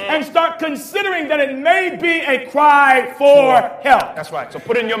do and start considering that it may be a cry for help. That's right. So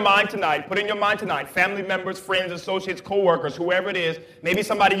put in your mind tonight, family members, friends, associates, co-workers, whoever it is, maybe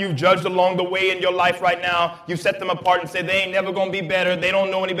somebody you've judged along the way in your life right now, you set them apart and say they ain't never going to be better, they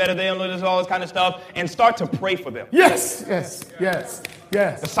don't know any better, they don't know this, all this kind of stuff, and start to pray for them. Yes.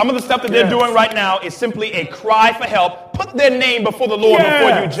 Some of the stuff that they're doing right now is simply a cry for help. Put their name before the Lord before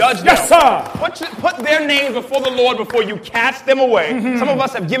you judge them. Yes, sir. Put their names before the Lord before you cast them away. Some of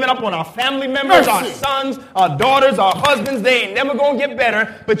us have given up on our family members, our sons, our daughters, our husbands. They ain't never going to get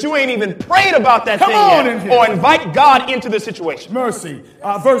better, but you ain't even prayed about that thing yet or invite God into the situation. Mercy.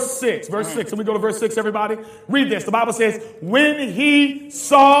 Verse 6. Can we go to verse 6, everybody? Read this. The Bible says, when he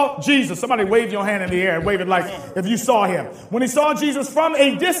saw Jesus. Somebody wave your hand in the air. Wave it like if you saw him. When he saw Jesus from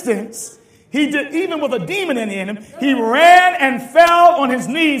a distance, he did, even with a demon in him, he ran and fell on his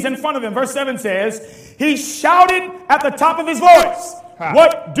knees in front of him. Verse 7 says, he shouted at the top of his voice,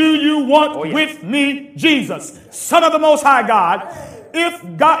 what do you want with me, Jesus, Son of the Most High God? If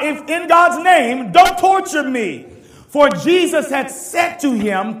in God's name, don't torture me. For Jesus had said to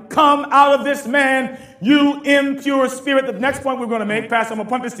him, come out of this man, you impure spirit. The next point we're going to make, Pastor, I'm going to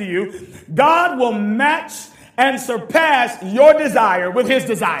punt this to you. God will match and surpass your desire with his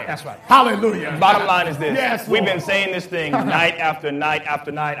desire. That's right. Hallelujah. Bottom line is this. Yes, we've Lord. been saying this thing night after night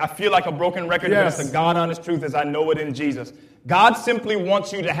after night. I feel like a broken record, Yes. but it's the God honest truth as I know it in Jesus. God simply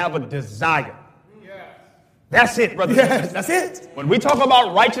wants you to have a desire. That's it, brothers and Yes, sisters. that's it. When we talk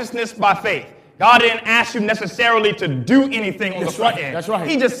about righteousness by faith, God didn't ask you necessarily to do anything on That's the front right, end. that's right.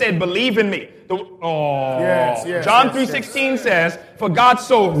 He just said, believe in me. Yes, John yes, 3:16 says, for God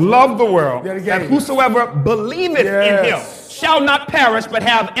so loved the world That he that gave. whosoever believeth in him Yes. shall not perish but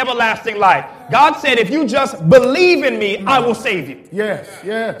have everlasting life. God said, if you just believe in me, I will save you. Yes,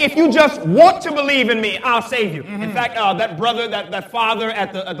 yes. If you just want to believe in me, I'll save you. In fact, that brother, that father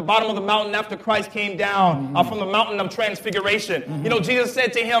at the bottom of the mountain after Christ came down from the mountain of transfiguration, you know, Jesus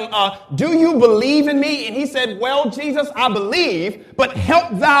said to him, do you believe in me? And he said, well, Jesus, I believe, but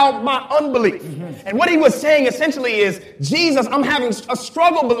help thou my unbelief. And what he was saying essentially is, Jesus, I'm having a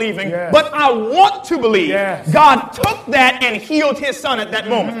struggle believing, Yes. but I want to believe. Yes. God took that and healed his son at that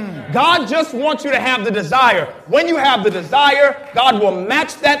moment. God just wants you to have the desire. When you have the desire, God will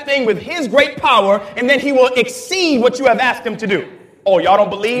match that thing with his great power, and then he will exceed what you have asked him to do. Oh, y'all don't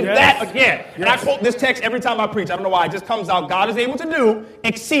believe Yes. that again? And I Yes. quote this text every time I preach. I don't know why. It just comes out. God is able to do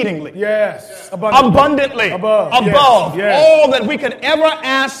exceedingly. Yes. Abundantly. Above. Above. Yes. Yes. All that we could ever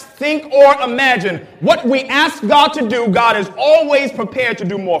ask, think, or imagine. What we ask God to do, God is always prepared to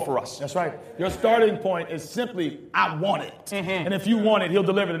do more for us. That's right. Your starting point is simply, I want it. And if you want it, he'll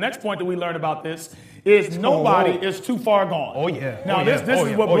deliver. The next point that we learn about this is nobody is too far gone. Oh, yeah. Now, Oh, this yeah.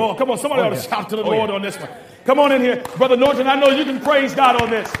 is what blows. Come on, somebody Oh, ought to yeah. shout to the Oh, Lord yeah. on this one. Come on in here. Brother Norton, I know you can praise God on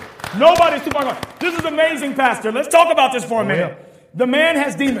this. Nobody's too far gone. This is amazing, Pastor. Let's talk about this for a minute. yeah. The man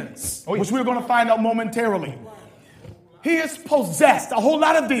has demons, Oh, yeah. which we're going to find out momentarily. He is possessed, a whole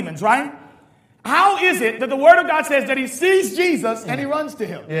lot of demons, right? How is it that the Word of God says that he sees Jesus and he runs to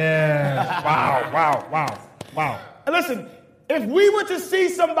him? Yeah. Wow. And listen, if we were to see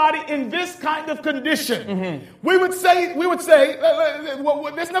somebody in this kind of condition, we would say,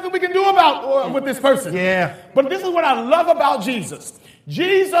 well, there's nothing we can do about with this person. Yeah. But this is what I love about Jesus.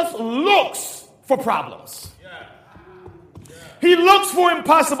 Jesus looks for problems. He looks for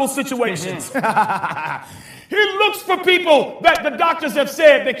impossible situations. He looks for people that the doctors have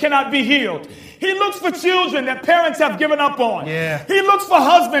said they cannot be healed. He looks for children that parents have given up on. Yeah. He looks for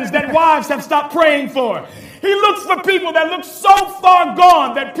husbands that wives have stopped praying for. He looks for people that look so far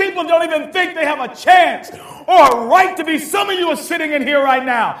gone that people don't even think they have a chance or a right to be. Some of you are sitting in here right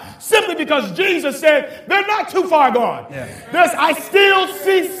now simply because Jesus said they're not too far gone. Yeah. I still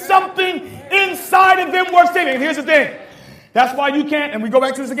see something inside of them worth saving. And here's the thing. That's why you can't, and we go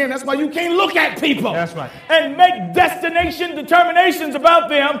back to this again, that's why you can't look at people. That's right. And make destination determinations about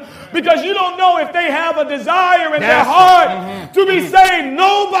them because you don't know if they have a desire in their heart to be saved.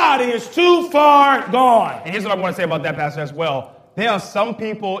 Nobody is too far gone. And here's what I want to say about that, Pastor, as well. There are some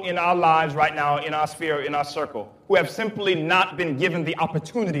people in our lives right now, in our sphere, in our circle, who have simply not been given the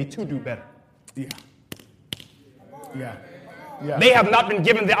opportunity to do better. Yeah. They have not been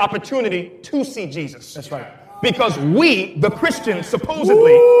given the opportunity to see Jesus. That's right. Because we, the Christians,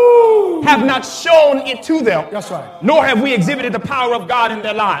 supposedly, have not shown it to them. That's right. Nor have we exhibited the power of God in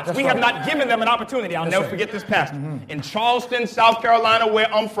their lives. That's we right. have not given them an opportunity. I'll never right. forget this, Pastor. In Charleston, South Carolina,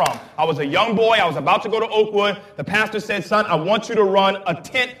 where I'm from, I was a young boy. I was about to go to Oakwood. The pastor said, son, I want you to run a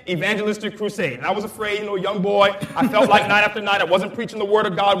tent evangelistic crusade. And I was afraid, young boy. I felt like night after night I wasn't preaching the word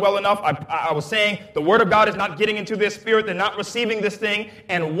of God well enough. I was saying the word of God is not getting into their spirit. They're not receiving this thing.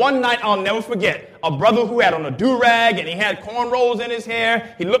 And one night I'll never forget, a brother who had on a do-rag and he had cornrows in his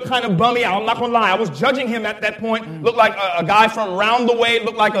hair. He looked kind of bummy. I'm not going to lie. I was judging him at that point. Looked like a guy from round the way.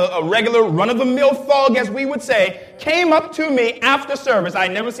 Looked like a regular run-of-the-mill thug, as we would say. Came up to me after service. I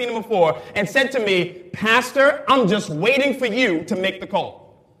had never seen him before. And said to me, Pastor, I'm just waiting for you to make the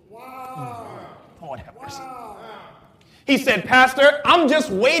call. Wow. Lord have mercy. He said, Pastor, I'm just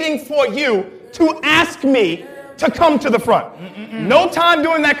waiting for you to ask me to come to the front. No time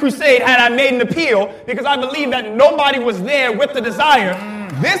during that crusade had I made an appeal because I believed that nobody was there with the desire.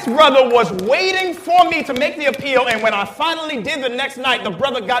 This brother was waiting for me to make the appeal, and when I finally did the next night, the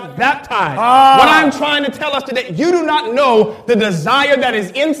brother got baptized. What I'm trying to tell us today, you do not know the desire that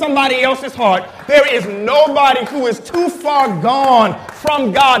is in somebody else's heart. There is nobody who is too far gone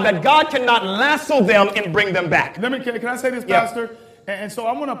from God that God cannot lasso them and bring them back. Can I say this, Yeah. Pastor? And so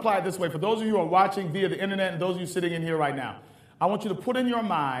I'm going to apply it this way. For those of you who are watching via the internet and those of you sitting in here right now, I want you to put in your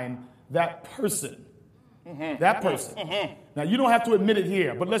mind that person. That person. Now, you don't have to admit it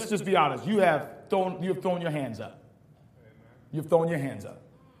here, but let's just be honest. You have thrown your hands up. You've thrown your hands up.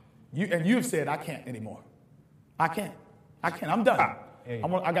 You've said, I can't anymore. I can't. I'm done.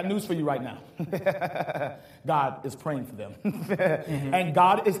 I got news for you right now. God is praying for them. And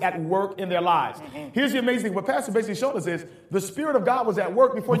God is at work in their lives. Here's the amazing thing. What Pastor basically showed us is the Spirit of God was at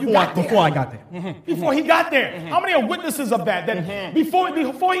work before you got there. Before I got there. Before he got there. How many are witnesses of that? That before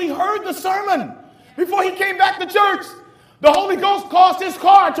he heard the sermon, before he came back to church, the Holy Ghost caused his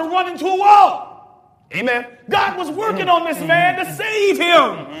car to run into a wall. Amen. God was working on this man to save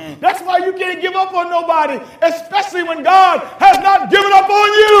him. That's why you can't give up on nobody, especially when God has not given up on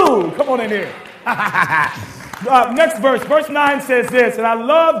you. Come on in here. Next verse 9 says this, and I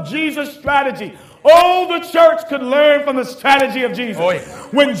love Jesus' strategy. Oh, the church could learn from the strategy of Jesus. Oh, yeah.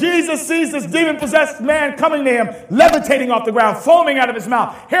 When Jesus sees this demon-possessed man coming to him, levitating off the ground, foaming out of his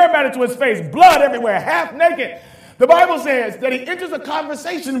mouth, hair matted to his face, blood everywhere, half naked, the Bible says that he enters a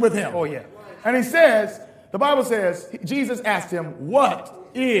conversation with him. Oh, yeah. And he says, the Bible says, Jesus asked him, what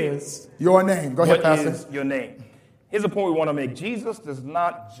is your name? Go ahead, Pastor. What is your name? Here's a point we want to make. Jesus does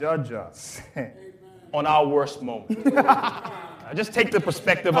not judge us on our worst moment. Just take the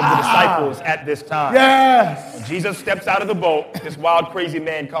perspective of the disciples at this time. Yes. When Jesus steps out of the boat, this wild, crazy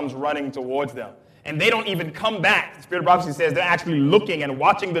man comes running towards them. And they don't even come back. The Spirit of Prophecy says they're actually looking and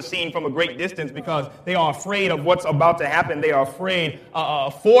watching the scene from a great distance because they are afraid of what's about to happen. They are afraid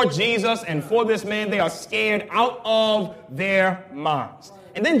for Jesus and for this man. They are scared out of their minds.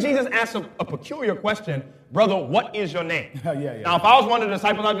 And then Jesus asks a peculiar question. Brother, what is your name? Yeah. Now, if I was one of the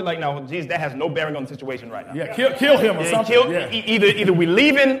disciples, I'd be like, no, Jesus, that has no bearing on the situation right now. Yeah, kill him or something. Either we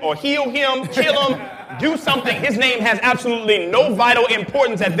leave him or heal him, kill him, do something. His name has absolutely no vital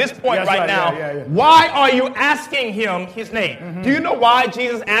importance at this point right now. Yeah. Why are you asking him his name? Do you know why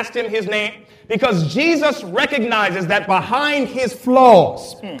Jesus asked him his name? Because Jesus recognizes that behind his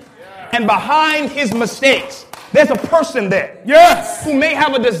flaws and behind his mistakes, there's a person there. Yes. Who may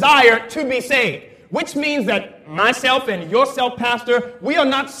have a desire to be saved. Which means that myself and yourself, Pastor, we are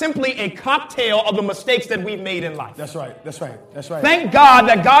not simply a cocktail of the mistakes that we've made in life. That's right. Thank God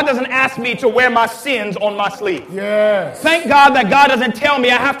that God doesn't ask me to wear my sins on my sleeve. Yes. Thank God that God doesn't tell me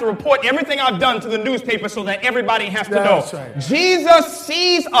I have to report everything I've done to the newspaper so that everybody has to know. That's right. Jesus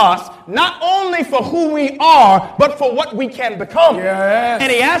sees us not only for who we are, but for what we can become. Yes.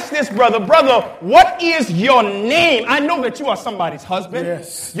 And he asked this brother, what is your name? I know that you are somebody's husband.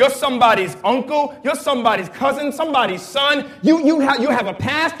 Yes. You're somebody's uncle. You're somebody's cousin, somebody's son. You have a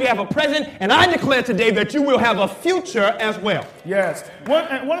past, you have a present, and I declare today that you will have a future as well. Yes. One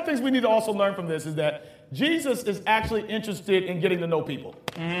of the things we need to also learn from this is that Jesus is actually interested in getting to know people.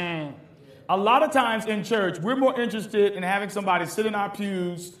 A lot of times in church, we're more interested in having somebody sit in our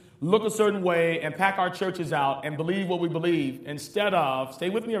pews, look a certain way, and pack our churches out and believe what we believe instead of, stay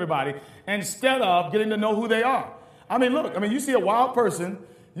with me everybody, instead of getting to know who they are. You see a wild person,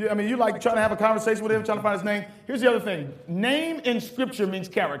 you like trying to have a conversation with him, trying to find his name. Here's the other thing. Name in Scripture means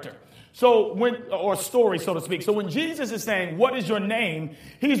character. Or story, so to speak. So when Jesus is saying, what is your name?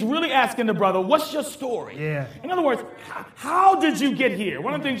 He's really asking the brother, what's your story? Yeah. In other words, how did you get here?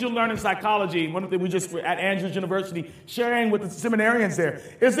 One of the things you'll learn in psychology, one of the things we just were at Andrews University sharing with the seminarians there,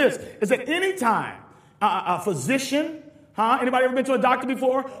 is that any time a physician, anybody ever been to a doctor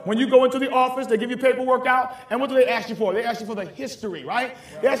before? When you go into the office, they give you paperwork out, and what do they ask you for? They ask you for the history, right?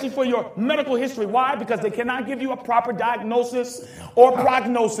 They ask you for your medical history. Why? Because they cannot give you a proper diagnosis or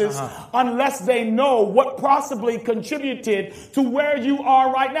prognosis unless they know what possibly contributed to where you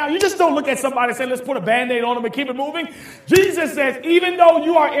are right now. You just don't look at somebody and say, let's put a Band-Aid on them and keep it moving. Jesus says, even though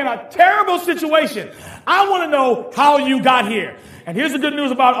you are in a terrible situation, I want to know how you got here. And here's the good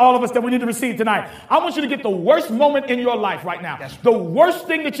news about all of us that we need to receive tonight. I want you to get the worst moment in your life right now. The worst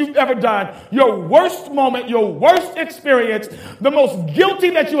thing that you've ever done, your worst moment, your worst experience, the most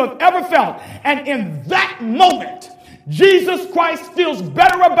guilty that you have ever felt. And in that moment, Jesus Christ feels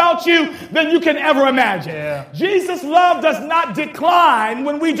better about you than you can ever imagine. Yeah. Jesus' love does not decline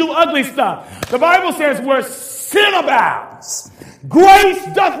when we do ugly stuff. The Bible says where sin abounds, grace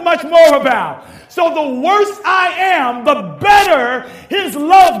doth much more abound. So the worse I am, the better his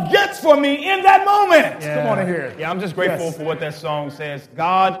love gets for me in that moment. Yeah. Come on in here. Yeah, I'm just grateful for what that song says.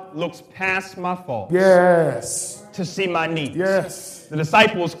 God looks past my faults. Yes. To see my needs. Yes. The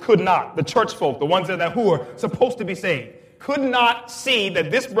disciples could not, the church folk, the ones who were supposed to be saved, could not see that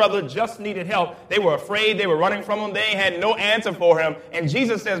this brother just needed help. They were afraid. They were running from him. They had no answer for him. And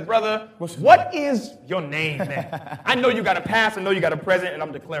Jesus says, brother, what is your name, man? I know you got a past. I know you got a present. And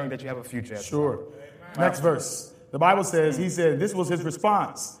I'm declaring that you have a future. Sure. Next verse. The Bible says, he said, this was his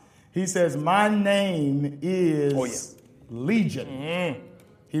response. He says, my name is Legion.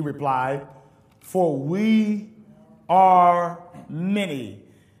 He replied, for we are many.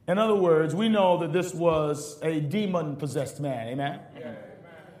 In other words, we know that this was a demon-possessed man. Amen? Yeah.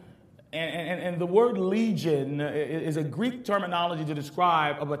 And the word legion is a Greek terminology to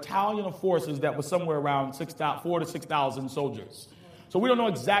describe a battalion of forces that was somewhere around 4,000 to 6,000 soldiers. So we don't know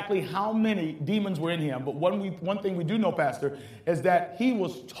exactly how many demons were in him, but one thing we do know, Pastor, is that he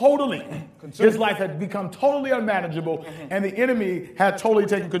was totally, his life had become totally unmanageable, and the enemy had totally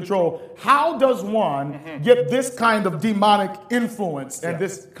taken control. How does one get this kind of demonic influence and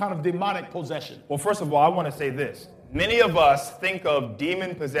this kind of demonic possession? Well, first of all, I want to say this. Many of us think of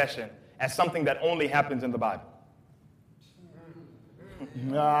demon possession as something that only happens in the Bible.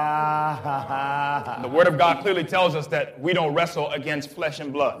 The Word of God clearly tells us that we don't wrestle against flesh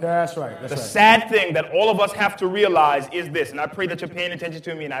and blood. That's right. The sad thing that all of us have to realize is this, and I pray that you're paying attention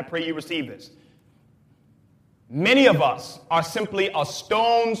to me, and I pray you receive this. Many of us are simply a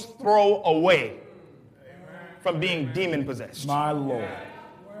stone's throw away from being demon-possessed. My Lord.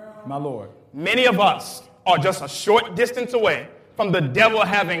 My Lord. Many of us are just a short distance away from the devil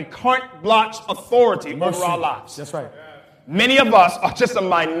having carte blanche authority over our lives. That's right. Many of us are just a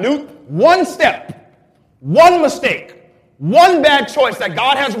minute one step, one mistake, one bad choice that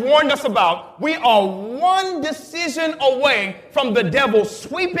God has warned us about. We are one decision away from the devil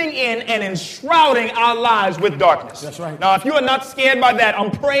sweeping in and enshrouding our lives with darkness. That's right. Now, if you are not scared by that,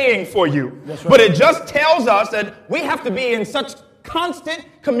 I'm praying for you. That's right. But it just tells us that we have to be in such constant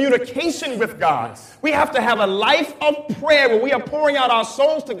communication with God. We have to have a life of prayer where we are pouring out our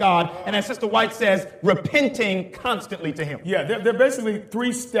souls to God, and as Sister White says, repenting constantly to Him. Yeah, there are basically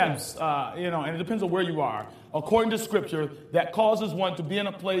 3 steps, and it depends on where you are, according to Scripture, that causes one to be in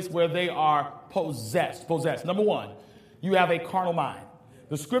a place where they are possessed. Number 1, you have a carnal mind.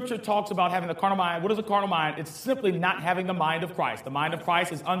 The Scripture talks about having a carnal mind. What is a carnal mind? It's simply not having the mind of Christ. The mind of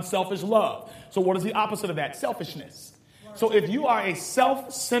Christ is unselfish love. So what is the opposite of that? Selfishness. So if you are a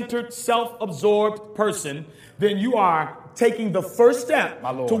self-centered, self-absorbed person, then you are taking the first step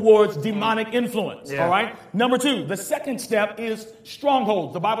towards demonic influence. Yeah. All right. Number 2, the second step is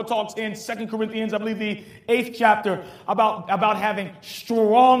strongholds. The Bible talks in 2 Corinthians, I believe the 8th chapter, about having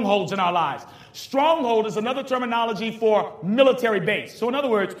strongholds in our lives. Stronghold is another terminology for military base. So in other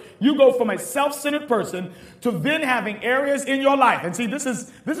words, you go from a self-centered person to then having areas in your life. And see, this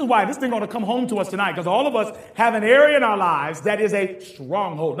is why this thing ought to come home to us tonight, because all of us have an area in our lives that is a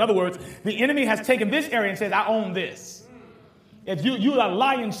stronghold. In other words, the enemy has taken this area and says, I own this. If you are a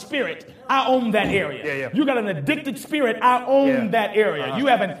lying spirit, I own that area. Yeah. You got an addicted spirit, I own that area. You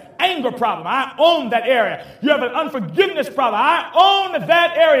have an anger problem, I own that area. You have an unforgiveness problem, I own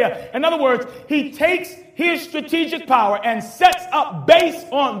that area. In other words, he takes his strategic power and sets up base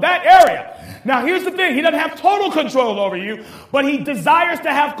on that area. Now, here's the thing. He doesn't have total control over you, but he desires to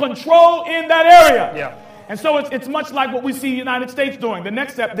have control in that area. Yeah. And so it's much like what we see the United States doing. The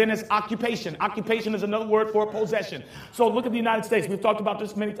next step then is occupation. Occupation is another word for possession. So look at the United States. We've talked about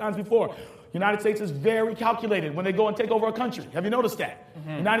this many times before. United States is very calculated when they go and take over a country. Have you noticed that?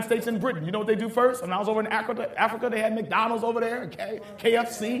 United States and Britain, you know what they do first? When I was over in Africa, they had McDonald's over there,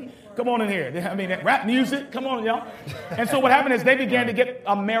 KFC. Come on in here. I mean, rap music. Come on, y'all. And so what happened is they began to get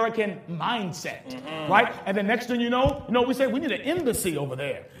American mindset, right? And the next thing you know, we say we need an embassy over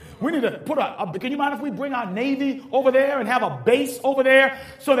there. We need to put can you mind if we bring our Navy over there and have a base over there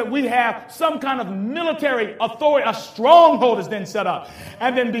so that we have some kind of military authority, a stronghold is then set up.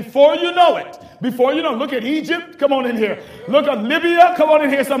 And then before you know, look at Egypt, come on in here. Look at Libya, come on in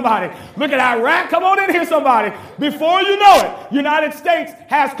here somebody. Look at Iraq, come on in here somebody. Before you know it, United States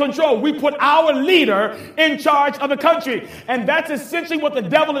has control. We put our leader in charge of the country. And that's essentially what the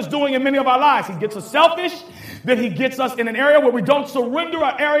devil is doing in many of our lives. He gets us selfish. Then he gets us in an area where we don't surrender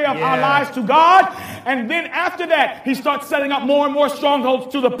an area of our lives to God. And then after that, he starts setting up more and more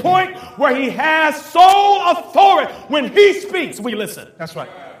strongholds to the point where he has sole authority. When he speaks, we listen. That's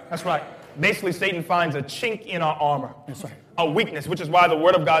right. Basically, Satan finds a chink in our armor. That's right. A weakness, which is why the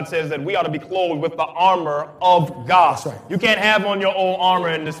Word of God says that we ought to be clothed with the armor of God. That's right. You can't have on your own armor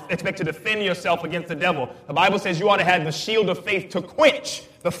and expect to defend yourself against the devil. The Bible says you ought to have the shield of faith to quench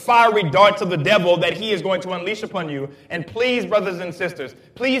the fiery darts of the devil that he is going to unleash upon you. And please, brothers and sisters,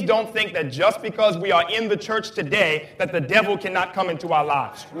 please don't think that just because we are in the church today that the devil cannot come into our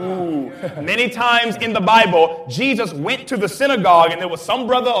lives. Ooh. Many times in the Bible, Jesus went to the synagogue and there was some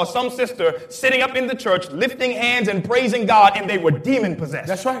brother or some sister sitting up in the church lifting hands and praising God, and they were demon possessed.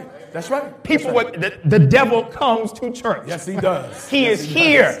 That's right. The devil comes to church. Yes, he does. He is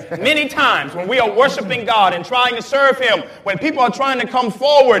here many times when we are worshiping God and trying to serve him. When people are trying to come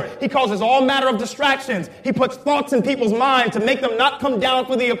forward, he causes all manner of distractions. He puts thoughts in people's minds to make them not come down on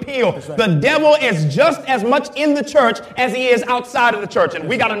for the appeal. Right. The devil is just as much in the church as he is outside of the church. And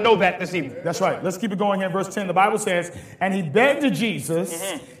we got to know that this evening. That's right. Let's keep it going here. Verse 10, the Bible says, and he begged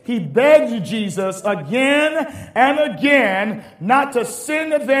Jesus, he begged Jesus again and again not to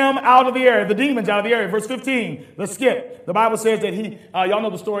send them out of the area, the demons out of the area. Verse 15, let's skip. The Bible says that y'all know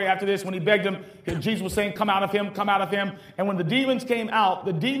the story after this, when he begged him, Jesus was saying, come out of him, come out of him. And when the demons came out,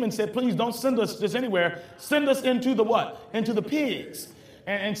 the demons said, please don't send us just anywhere. Send us into the what? Into the pigs.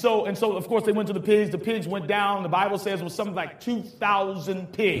 And so, of course, they went to the pigs. The pigs went down. The Bible says it was something like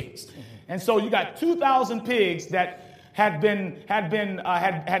 2,000 pigs. And so you got 2,000 pigs that had been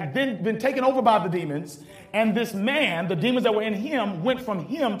taken over by the demons, and this man, the demons that were in him, went from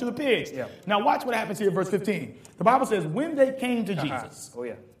him to the pigs. Yeah. Now watch what happens here in verse 15. The Bible says, when they came to Jesus,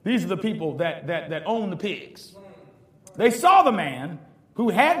 these are the people that own the pigs. They saw the man who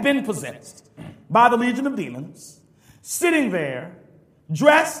had been possessed by the legion of demons, sitting there,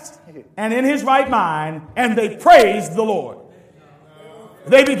 dressed and in his right mind, and they praised the Lord.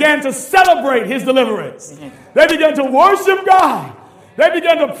 They began to celebrate his deliverance. They began to worship God. They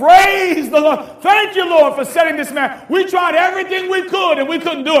began to praise the Lord. Thank you, Lord, for setting this man. We tried everything we could and we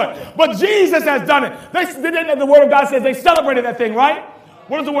couldn't do it. But Jesus has done it. The Word of God says they celebrated that thing, right?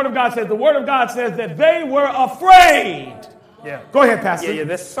 What does the Word of God say? The Word of God says that they were afraid. Yeah. Go ahead, Pastor. Yeah,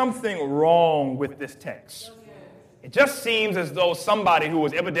 there's something wrong with this text. It just seems as though somebody who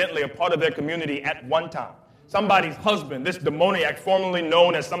was evidently a part of their community at one time, somebody's husband, this demoniac formerly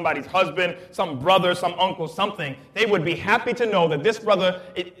known as somebody's husband, some brother, some uncle, something, they would be happy to know that this brother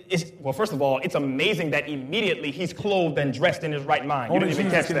is, well, first of all, it's amazing that immediately he's clothed and dressed in his right mind. Only you didn't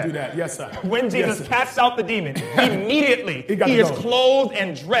even Jesus catch can that. do that. Yes, sir. When Jesus casts out the demon, immediately he is clothed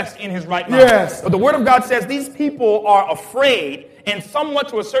and dressed in his right mind. Yes. But the Word of God says these people are afraid, and somewhat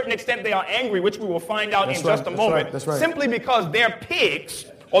to a certain extent they are angry, which we will find out in just a moment, simply because their pigs,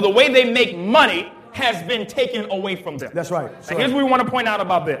 or the way they make money, has been taken away from them. That's right. And here's what we want to point out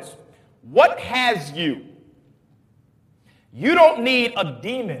about this. What has you? You don't need a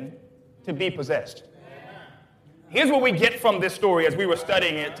demon to be possessed. Here's what we get from this story as we were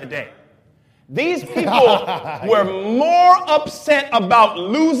studying it today. These people were more upset about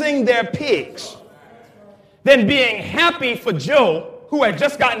losing their pigs than being happy for Joe, who had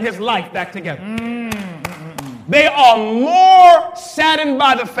just gotten his life back together. They are more saddened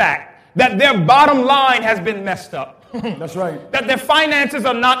by the fact that their bottom line has been messed up. That's right. That their finances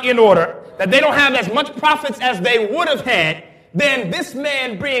are not in order, that they don't have as much profits as they would have had, than this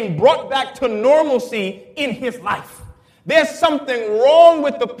man being brought back to normalcy in his life. There's something wrong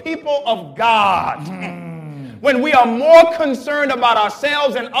with the people of God. When we are more concerned about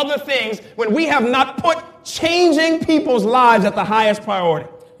ourselves and other things, when we have not put changing people's lives at the highest priority.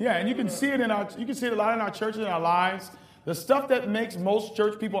 Yeah, and you can see it a lot in our churches and our lives. The stuff that makes most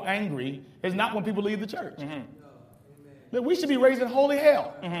church people angry is not when people leave the church. That we should be raising holy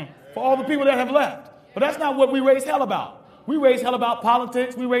hell for all the people that have left. But that's not what we raise hell about. We raise hell about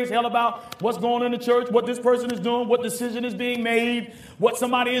politics. We raise hell about what's going on in the church, what this person is doing, what decision is being made, what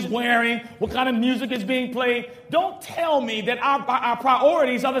somebody is wearing, what kind of music is being played. Don't tell me that our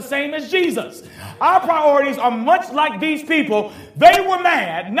priorities are the same as Jesus. Our priorities are much like these people. They were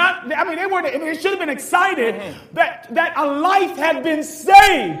mad. They should have been excited that a life had been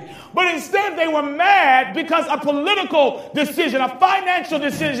saved. But instead they were mad because a political decision, a financial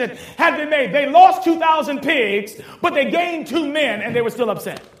decision had been made. They lost 2,000 pigs, but they gained 2 men, and they were still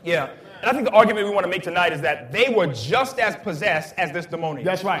upset. Yeah. And I think the argument we want to make tonight is that they were just as possessed as this demoniac.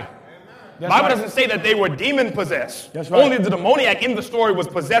 That's right. The Bible doesn't say that they were demon-possessed. That's right. Only the demoniac in the story was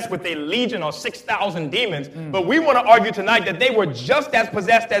possessed with a legion or 6,000 demons. But we want to argue tonight that they were just as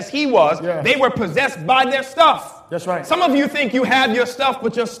possessed as he was. Yeah. They were possessed by their stuff. That's right. Some of you think you have your stuff,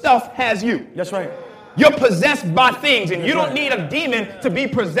 but your stuff has you. That's right. You're possessed by things, and you don't need a demon to be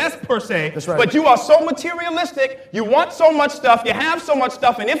possessed per se. That's right. But you are so materialistic, you want so much stuff, you have so much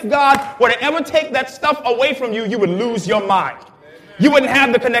stuff, and if God were to ever take that stuff away from you, you would lose your mind. You wouldn't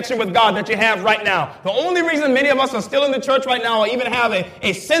have the connection with God that you have right now. The only reason many of us are still in the church right now or even have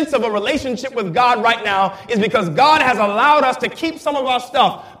a sense of a relationship with God right now is because God has allowed us to keep some of our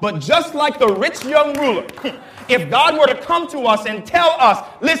stuff. But just like the rich young ruler, if God were to come to us and tell us,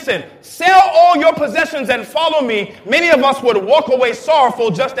 listen, sell all your possessions and follow me, many of us would walk away sorrowful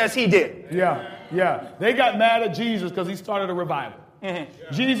just as he did. Yeah. They got mad at Jesus because he started a revival.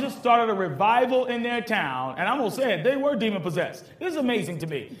 Jesus started a revival in their town, and I'm going to say it, they were demon-possessed. This is amazing to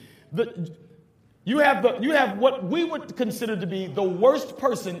me. You have what we would consider to be the worst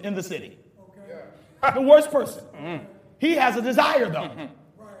person in the city. The worst person. He has a desire, though.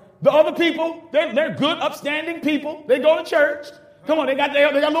 The other people, they're good, upstanding people. They go to church. Come on, they got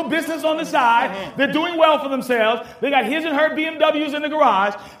a little business on the side. They're doing well for themselves. They got his and her BMWs in the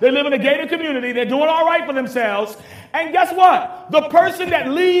garage. They live in a gated community. They're doing all right for themselves. And guess what? The person that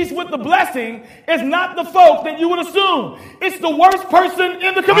leads with the blessing is not the folk that you would assume. It's the worst person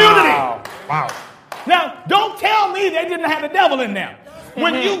in the community. Wow. Now, don't tell me they didn't have the devil in them.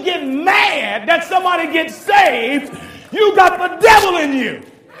 When you get mad that somebody gets saved, you got the devil in you.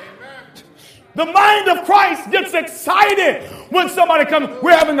 The mind of Christ gets excited when somebody comes.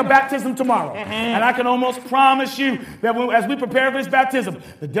 We're having a baptism tomorrow. And I can almost promise you that as we prepare for this baptism,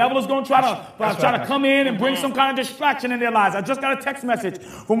 the devil is going to try to come in and bring some kind of distraction in their lives. I just got a text message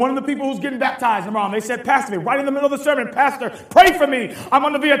from one of the people who's getting baptized tomorrow. They said, Pastor, right in the middle of the sermon, Pastor, pray for me. I'm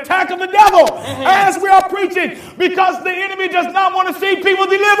under the attack of the devil as we are preaching, because the enemy does not want to see people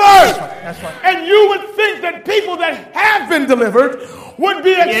delivered. That's right. And you would think that people that have been delivered would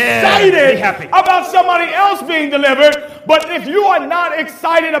be excited about somebody else being delivered. But if you are not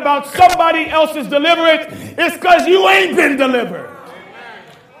excited about somebody else's deliverance, it's because you ain't been delivered.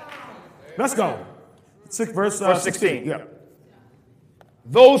 Let's go. Verse 16. Yeah.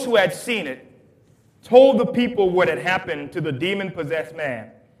 Those who had seen it told the people what had happened to the demon-possessed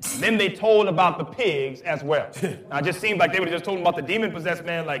man. Then they told about the pigs as well. Now, it just seemed like they would have just told them about the demon-possessed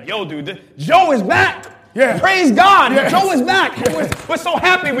man, like, yo, dude, Joe is back. Yeah. Praise God. Yes. Joe is back. We're so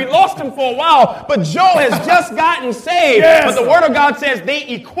happy. We lost him for a while, but Joe has just gotten saved. Yes. But the Word of God says they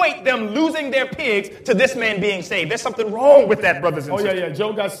equate them losing their pigs to this man being saved. There's something wrong with that, brothers and sisters. Yeah.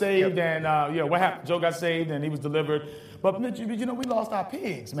 Joe got saved, and what happened? Joe got saved, and he was delivered. But we lost our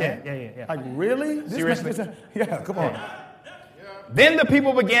pigs, man. Yeah. Like, really? Seriously? Come on. Then the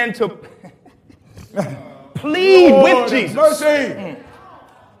people began to plead with Jesus. Mercy.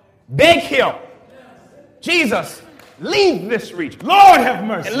 Beg him. Jesus, leave this region. Lord have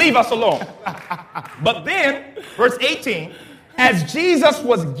mercy. And leave us alone. But then, verse 18, as Jesus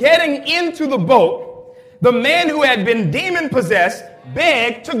was getting into the boat, the man who had been demon-possessed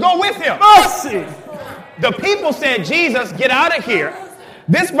begged to go with him. Mercy. The people said, Jesus, get out of here.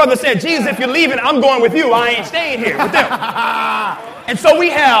 This brother said, Jesus, if you're leaving, I'm going with you. I ain't staying here with them. And so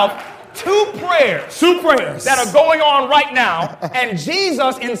we have two prayers that are going on right now, and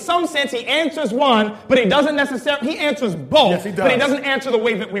Jesus, in some sense, he answers one, but he doesn't necessarily, he answers both, yes, he does. But he doesn't answer the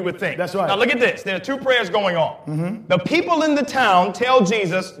way that we would think. That's right. Now look at this. There are two prayers going on. The people in the town tell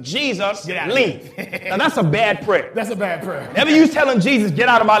Jesus, leave. Now that's a bad prayer. That's a bad prayer. Never use telling Jesus, get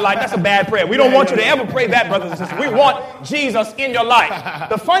out of my life. That's a bad prayer. We don't want you to ever pray that, brothers and sisters. We want Jesus in your life.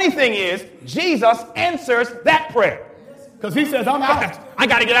 The funny thing is, Jesus answers that prayer. Because he says, I'm out. I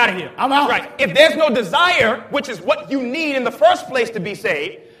got to get out of here. I'm out. Right. If there's no desire, which is what you need in the first place to be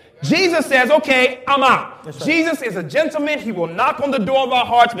saved, Jesus says, okay, I'm out. Right. Jesus is a gentleman. He will knock on the door of our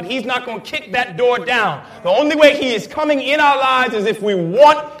hearts, but he's not going to kick that door down. The only way he is coming in our lives is if we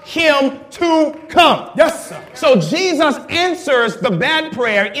want him to come. Yes, sir. So Jesus answers the bad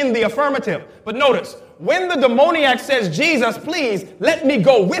prayer in the affirmative. But notice, when the demoniac says, Jesus, please let me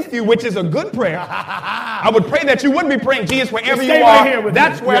go with you, which is a good prayer, I would pray that you wouldn't be praying, Jesus, wherever you are.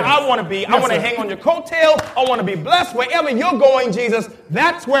 That's where I want to be. I want to hang on your coattail. I want to be blessed. Wherever you're going, Jesus,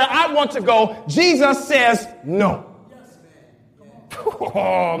 that's where I want to go. Jesus says no.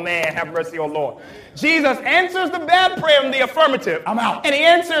 Oh, man, have mercy, oh Lord. Jesus answers the bad prayer in the affirmative. I'm out. And he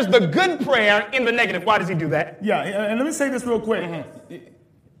answers the good prayer in the negative. Why does he do that? Yeah, and let me say this real quick.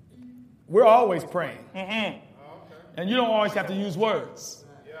 We're always praying. And you don't always have to use words.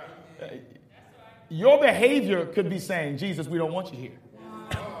 Your behavior could be saying, Jesus, we don't want you here.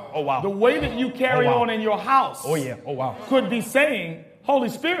 Oh, wow. The way that you carry on in your house could be saying, Holy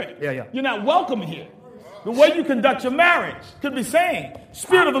Spirit, you're not welcome here. The way you conduct your marriage could be saying,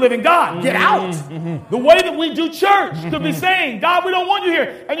 Spirit of the living God, get out. The way that we do church could be saying, God, we don't want you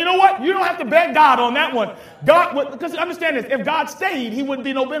here. And you know what? You don't have to beg God on that one. God would, because understand this, if God stayed, he wouldn't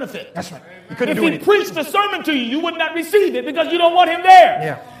be no benefit. That's right. If he preached a sermon to you, you would not receive it because you don't want him there.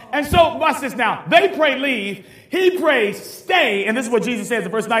 Yeah. And so, watch this now. They pray leave. He prays stay. And this is what Jesus says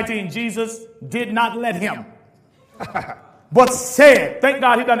in verse 19. Jesus did not let him. But said, thank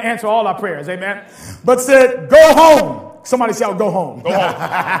God he doesn't answer all our prayers, amen. But said, go home. Somebody shout, go home. Go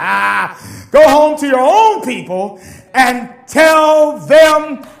home. Go home to your own people and tell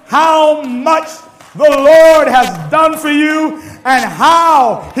them how much the Lord has done for you and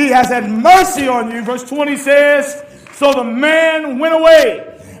how he has had mercy on you. Verse 20 says, so the man went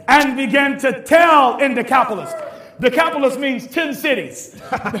away and began to tell in Decapolis. Decapolis means 10 cities.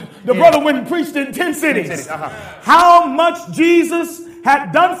 The brother went and preached in 10 cities. How much Jesus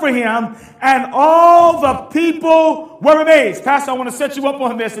had done for him, and all the people were amazed. Pastor, I want to set you up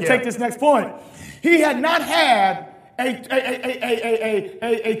on this to take this next point. He had not had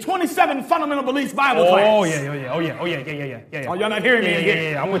a 27 fundamental beliefs Bible class. Oh yeah. Oh, y'all not hearing me?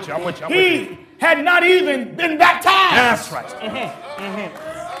 Yeah. I'm with you. He had not even been baptized. That's right.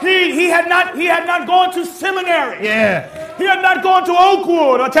 He had not gone to seminary. Yeah. He had not gone to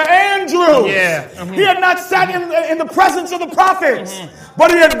Oakwood or to Andrews. Yeah. He had not sat in the presence of the prophets,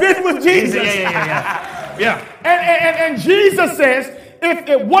 but he had been with Jesus. Yeah. And Jesus says,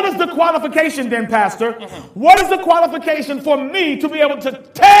 what is the qualification then, Pastor? What is the qualification for me to be able to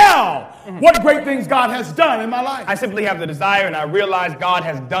tell what great things God has done in my life? I simply have the desire, and I realize God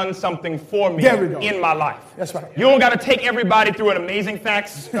has done something for me in my life. That's right. You don't got to take everybody through an amazing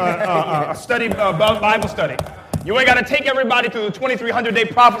facts Bible study. You ain't got to take everybody through the 2,300-day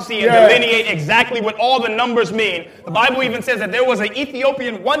prophecy and delineate exactly what all the numbers mean. The Bible even says that there was an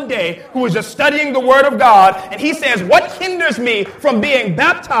Ethiopian one day who was just studying the Word of God, and he says, what hinders me from being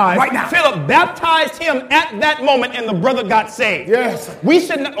baptized? Right now. Philip baptized him at that moment, and the brother got saved. Yes. We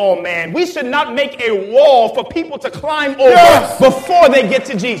should not make a wall for people to climb over before they get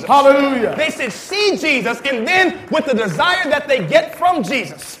to Jesus. Hallelujah. They should see Jesus, and then with the desire that they get from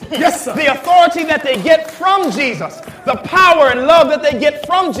Jesus, yes, sir, the authority that they get from Jesus, the power and love that they get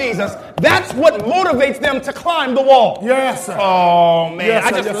from Jesus, that's what motivates them to climb the wall. Yes, sir. Oh, man. Yes,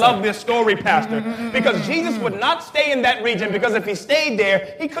 I sir. just love this story, Pastor, because Jesus would not stay in that region, because if he stayed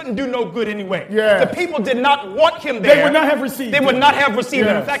there, he couldn't do no good anyway. Yes. The people did not want him there. They would not have received him. They would not have received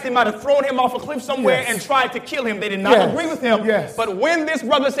him. Yes. In fact, they might have thrown him off a cliff somewhere and tried to kill him. They did not agree with him. Yes. But when this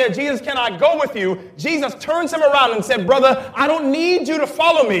brother said, Jesus, can I go with you? Jesus turns him around and said, brother, I don't need you to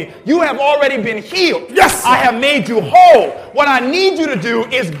follow me. You have already been healed. Yes, sir. I have made you whole. What I need you to do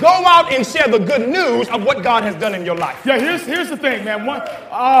is go out and share the good news of what God has done in your life. Yeah, here's the thing, man.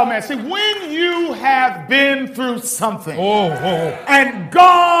 See, when you have been through something, and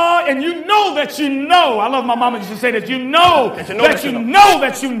God, and you know that you know, I love my mama used to say that you know, it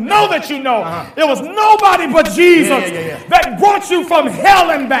was nobody but Jesus that brought you from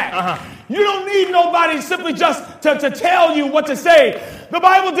hell and back. You don't need nobody simply just to tell you what to say. The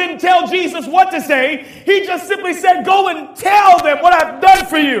Bible didn't tell Jesus what to say. He just simply said, go and tell them what I've done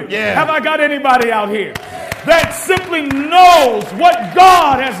for you. Yeah. Have I got anybody out here that simply knows what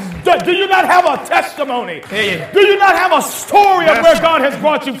God has done? Do you not have a testimony? Yeah. Do you not have a story of where God has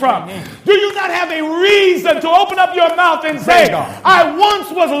brought you from? Do you not have a reason to open up your mouth and say, I once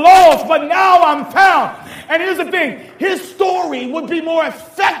was lost, but now I'm found? And here's the thing, his story would be more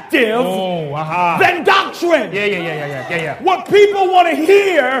effective than doctrine. Yeah. What people want to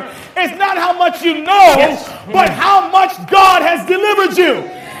hear is not how much you know, but how much God has delivered you.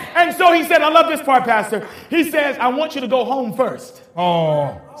 And so he said, I love this part, Pastor. He says, I want you to go home first.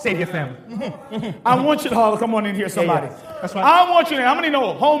 Save your family. I want you to, come on in here, somebody. That's right. I want you to, how many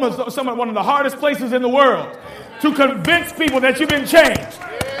know home is one of the hardest places in the world to convince people that you've been changed?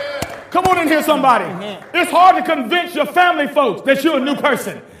 Come on in here, somebody. It's hard to convince your family folks that you're a new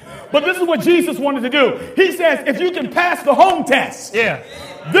person. But this is what Jesus wanted to do. He says, if you can pass the home test,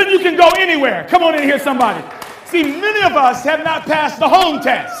 then you can go anywhere. Come on in here, somebody. See, many of us have not passed the home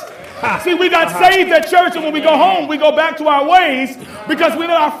test. See, we got saved at church, and when we go home, we go back to our ways because we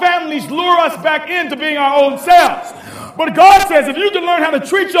let our families lure us back into being our own selves. But God says, if you can learn how to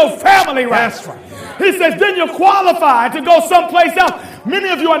treat your family right, he says, then you're qualified to go someplace else. Many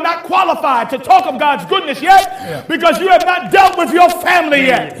of you are not qualified to talk of God's goodness yet because you have not dealt with your family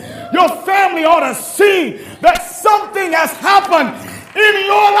yet. Your family ought to see that something has happened in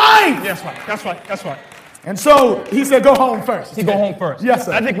your life. That's right. And so he said, go home first. Go home first. Yes,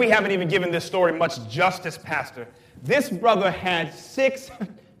 sir. I think we haven't even given this story much justice, Pastor. This brother had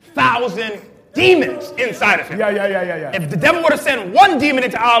 6,000 demons inside of him. Yeah. If the devil would have sent one demon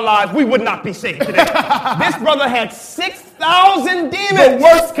into our lives, we would not be saved today. This brother had 6,000 demons. The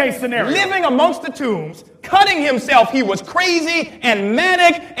worst case scenario. Living amongst the tombs, cutting himself. He was crazy and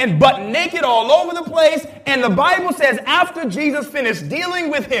manic and butt naked all over the place. And the Bible says after Jesus finished dealing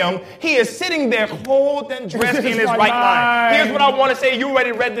with him, he is sitting there clothed and dressed in his right mind. Here's what I want to say. You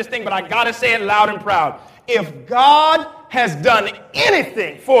already read this thing, but I got to say it loud and proud. If God has done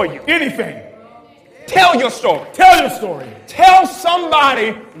anything for you, tell your story. Tell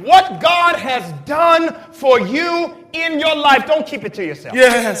somebody what God has done for you in your life. Don't keep it to yourself.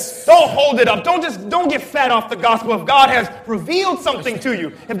 Yes. Don't hold it up. Don't get fat off the gospel. If God has revealed something to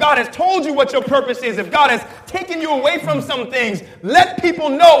you, if God has told you what your purpose is, if God has taken you away from some things, let people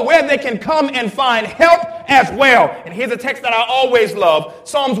know where they can come and find help as well. And here's a text that I always love.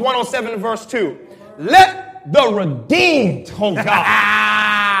 Psalms 107 verse 2. Let the redeemed, of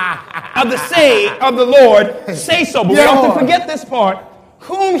the Lord say so. But we often forget this part.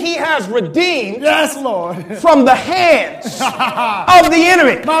 whom he has redeemed Yes, Lord. from the hands of the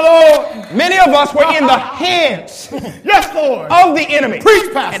enemy. My Lord. Many of us were in the hands Yes, Lord. of the enemy.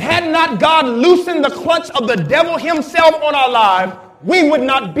 Preach, Pastor. And had not God loosened the clutch of the devil himself on our lives, we would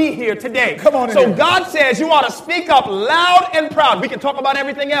not be here today. Come on in so here. God says you ought to speak up loud and proud. We can talk about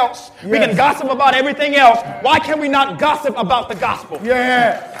everything else. We Yes. can gossip about everything else. Why can we not gossip about the gospel?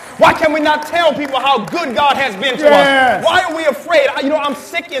 Yeah. Why can we not tell people how good God has been to Yes. us? Why are we afraid? I'm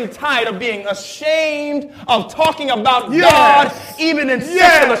sick and tired of being ashamed of talking about Yes. God, even in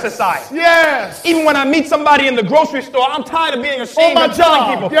secular society. Yes. Even when I meet somebody in the grocery store, I'm tired of being ashamed my of telling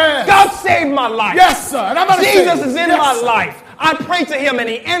job. people, Yes. God saved my life. Yes, sir. And I'm gonna Jesus say, is in yes, my sir. life. I pray to him and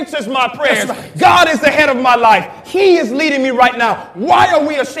he answers my prayers. That's right. God is the head of my life. He is leading me right now. Why are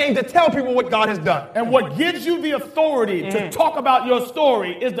we ashamed to tell people what God has done? And what gives you the authority to talk about your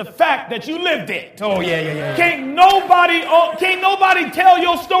story is the fact that you lived it. Oh, yeah. Can't nobody tell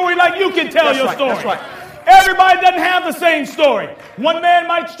your story like you can tell That's your right, story. that's right. Everybody doesn't have the same story. One man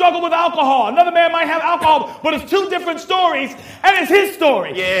might struggle with alcohol. Another man might have alcohol, but it's two different stories, and it's his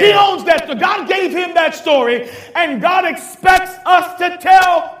story. Yeah. He owns that. So God gave him that story, and God expects us to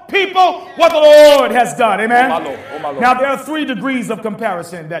tell people what the Lord has done. Amen? Oh, my Lord. Oh, my Lord. Now, there are 3 degrees of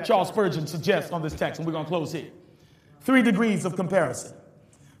comparison that Charles Spurgeon suggests on this text, and we're going to close here. 3 degrees of comparison.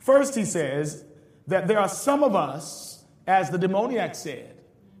 First, he says that there are some of us, as the demoniac said,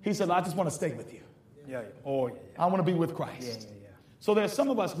 he said, I just want to stay with you. Yeah. Oh, yeah. I want to be with Christ. So there's some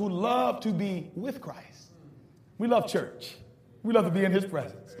of us who love to be with Christ. We love church. We love to be in his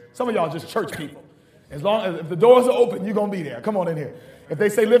presence. Some of y'all are just church people. As long as if the doors are open, you're going to be there. Come on in here. If they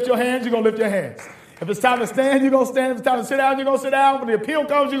say lift your hands, you're going to lift your hands. If it's time to stand, you're going to stand. If it's time to sit down, you're going to sit down. When the appeal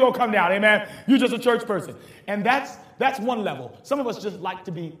comes, you're going to come down. Amen. You're just a church person. And that's one level. Some of us just like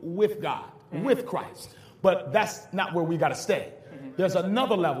to be with God, with Christ. But that's not where we got to stay. There's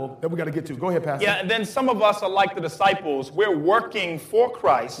another level that we got to get to. Go ahead, Pastor. Yeah, and then some of us are like the disciples. We're working for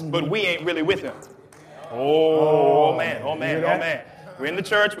Christ, but we ain't really with him. Oh, man. We're in the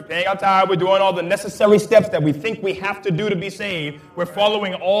church, we're paying our tithe, we're doing all the necessary steps that we think we have to do to be saved. We're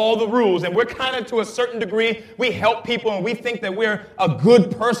following all the rules, and we're kind of, to a certain degree, we help people, and we think that we're a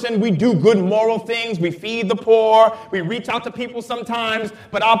good person. We do good moral things. We feed the poor. We reach out to people sometimes,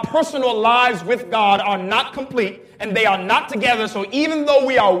 but our personal lives with God are not complete, and they are not together. So even though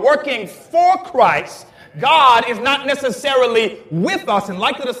we are working for Christ, God is not necessarily with us. And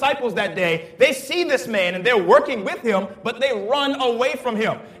like the disciples that day, they see this man and they're working with him, but they run away from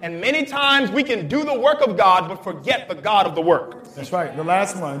him. And many times we can do the work of God, but forget the God of the work. That's right. The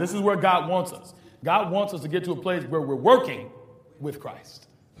last one. This is where God wants us. God wants us to get to a place where we're working with Christ.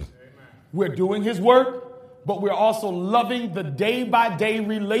 Amen. We're doing his work, but we're also loving the day-by-day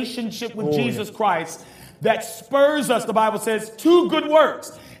relationship with Jesus Christ that spurs us, the Bible says, to good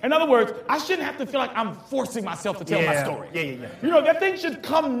works. In other words, I shouldn't have to feel like I'm forcing myself to tell my story. Yeah. You know, that thing should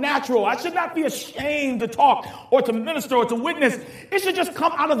come natural. I should not be ashamed to talk or to minister or to witness. It should just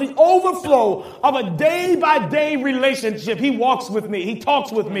come out of the overflow of a day-by-day relationship. He walks with me. He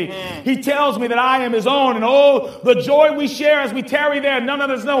talks with me. He tells me that I am his own. And the joy we share as we tarry there, none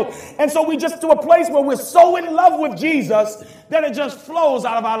others know. And so we just to a place where we're so in love with Jesus that it just flows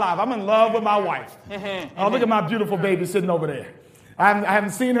out of our life. I'm in love with my wife. Oh, look at my beautiful baby sitting over there. I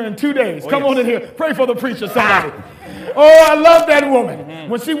haven't seen her in 2 days. Come on in here. Pray for the preacher, somebody. Oh, I love that woman.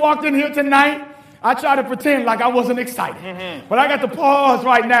 When she walked in here tonight, I tried to pretend like I wasn't excited. But I got to pause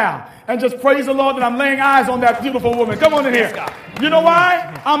right now and just praise the Lord that I'm laying eyes on that beautiful woman. Come on in here. You know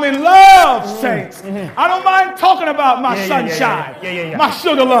why? I'm in love, saints. I don't mind talking about my sunshine, my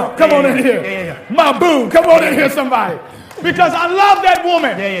sugar lump. Come on in here. My boo. Come on in here, somebody. Because I love that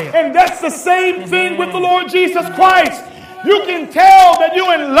woman. And that's the same thing with the Lord Jesus Christ. You can tell that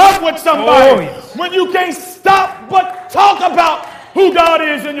you're in love with somebody when you can't stop but talk about who God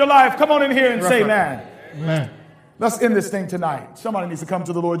is in your life. Come on in here and say, man. Let's end this thing tonight. Somebody needs to come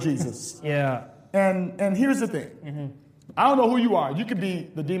to the Lord Jesus. Yeah. And here's the thing. I don't know who you are. You could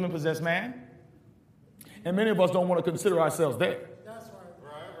be the demon-possessed man. And many of us don't want to consider ourselves there. That's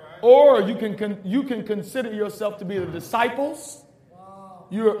right. Or you can consider yourself to be the disciples.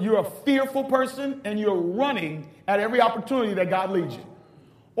 You're a fearful person and you're running at every opportunity that God leads you.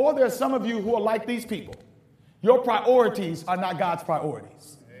 Or there's some of you who are like these people. Your priorities are not God's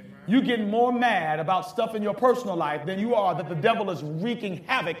priorities. Amen. You get more mad about stuff in your personal life than you are that the devil is wreaking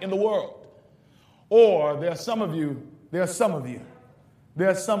havoc in the world. Or there are some of you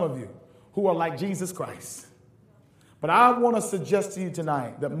who are like Jesus Christ. But I want to suggest to you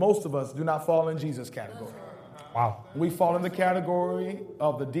tonight that most of us do not fall in Jesus' category. Wow. We fall in the category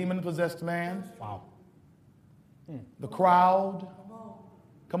of the demon-possessed man. Wow. The crowd.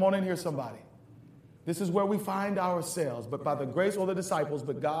 Come on in here, somebody. This is where we find ourselves, but by the grace of the disciples,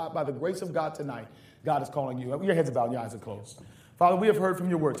 but God, by the grace of God tonight, God is calling you. Your heads are bowed, your eyes are closed. Father, we have heard from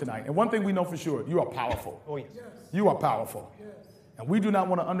your word tonight. And one thing we know for sure, you are powerful. Oh, yes. You are powerful. Yes. And we do not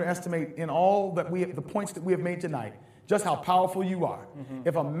want to underestimate in all that the points that we have made tonight, just how powerful you are. Mm-hmm.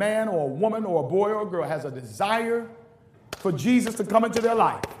 If a man or a woman or a boy or a girl has a desire for Jesus to come into their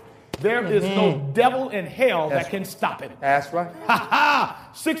life, there is no devil in hell that can stop it. That's right.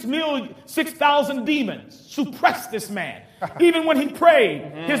 6,000 demons suppressed this man. Even when he prayed,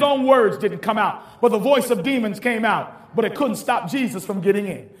 his own words didn't come out. But the voice of demons came out. But it couldn't stop Jesus from getting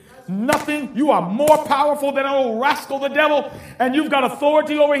in. Nothing. You are more powerful than an old rascal, the devil. And you've got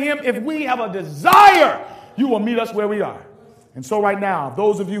authority over him. If we have a desire, you will meet us where we are. And so right now,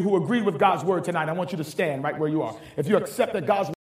 those of you who agree with God's word tonight, I want you to stand right where you are. If you accept that God's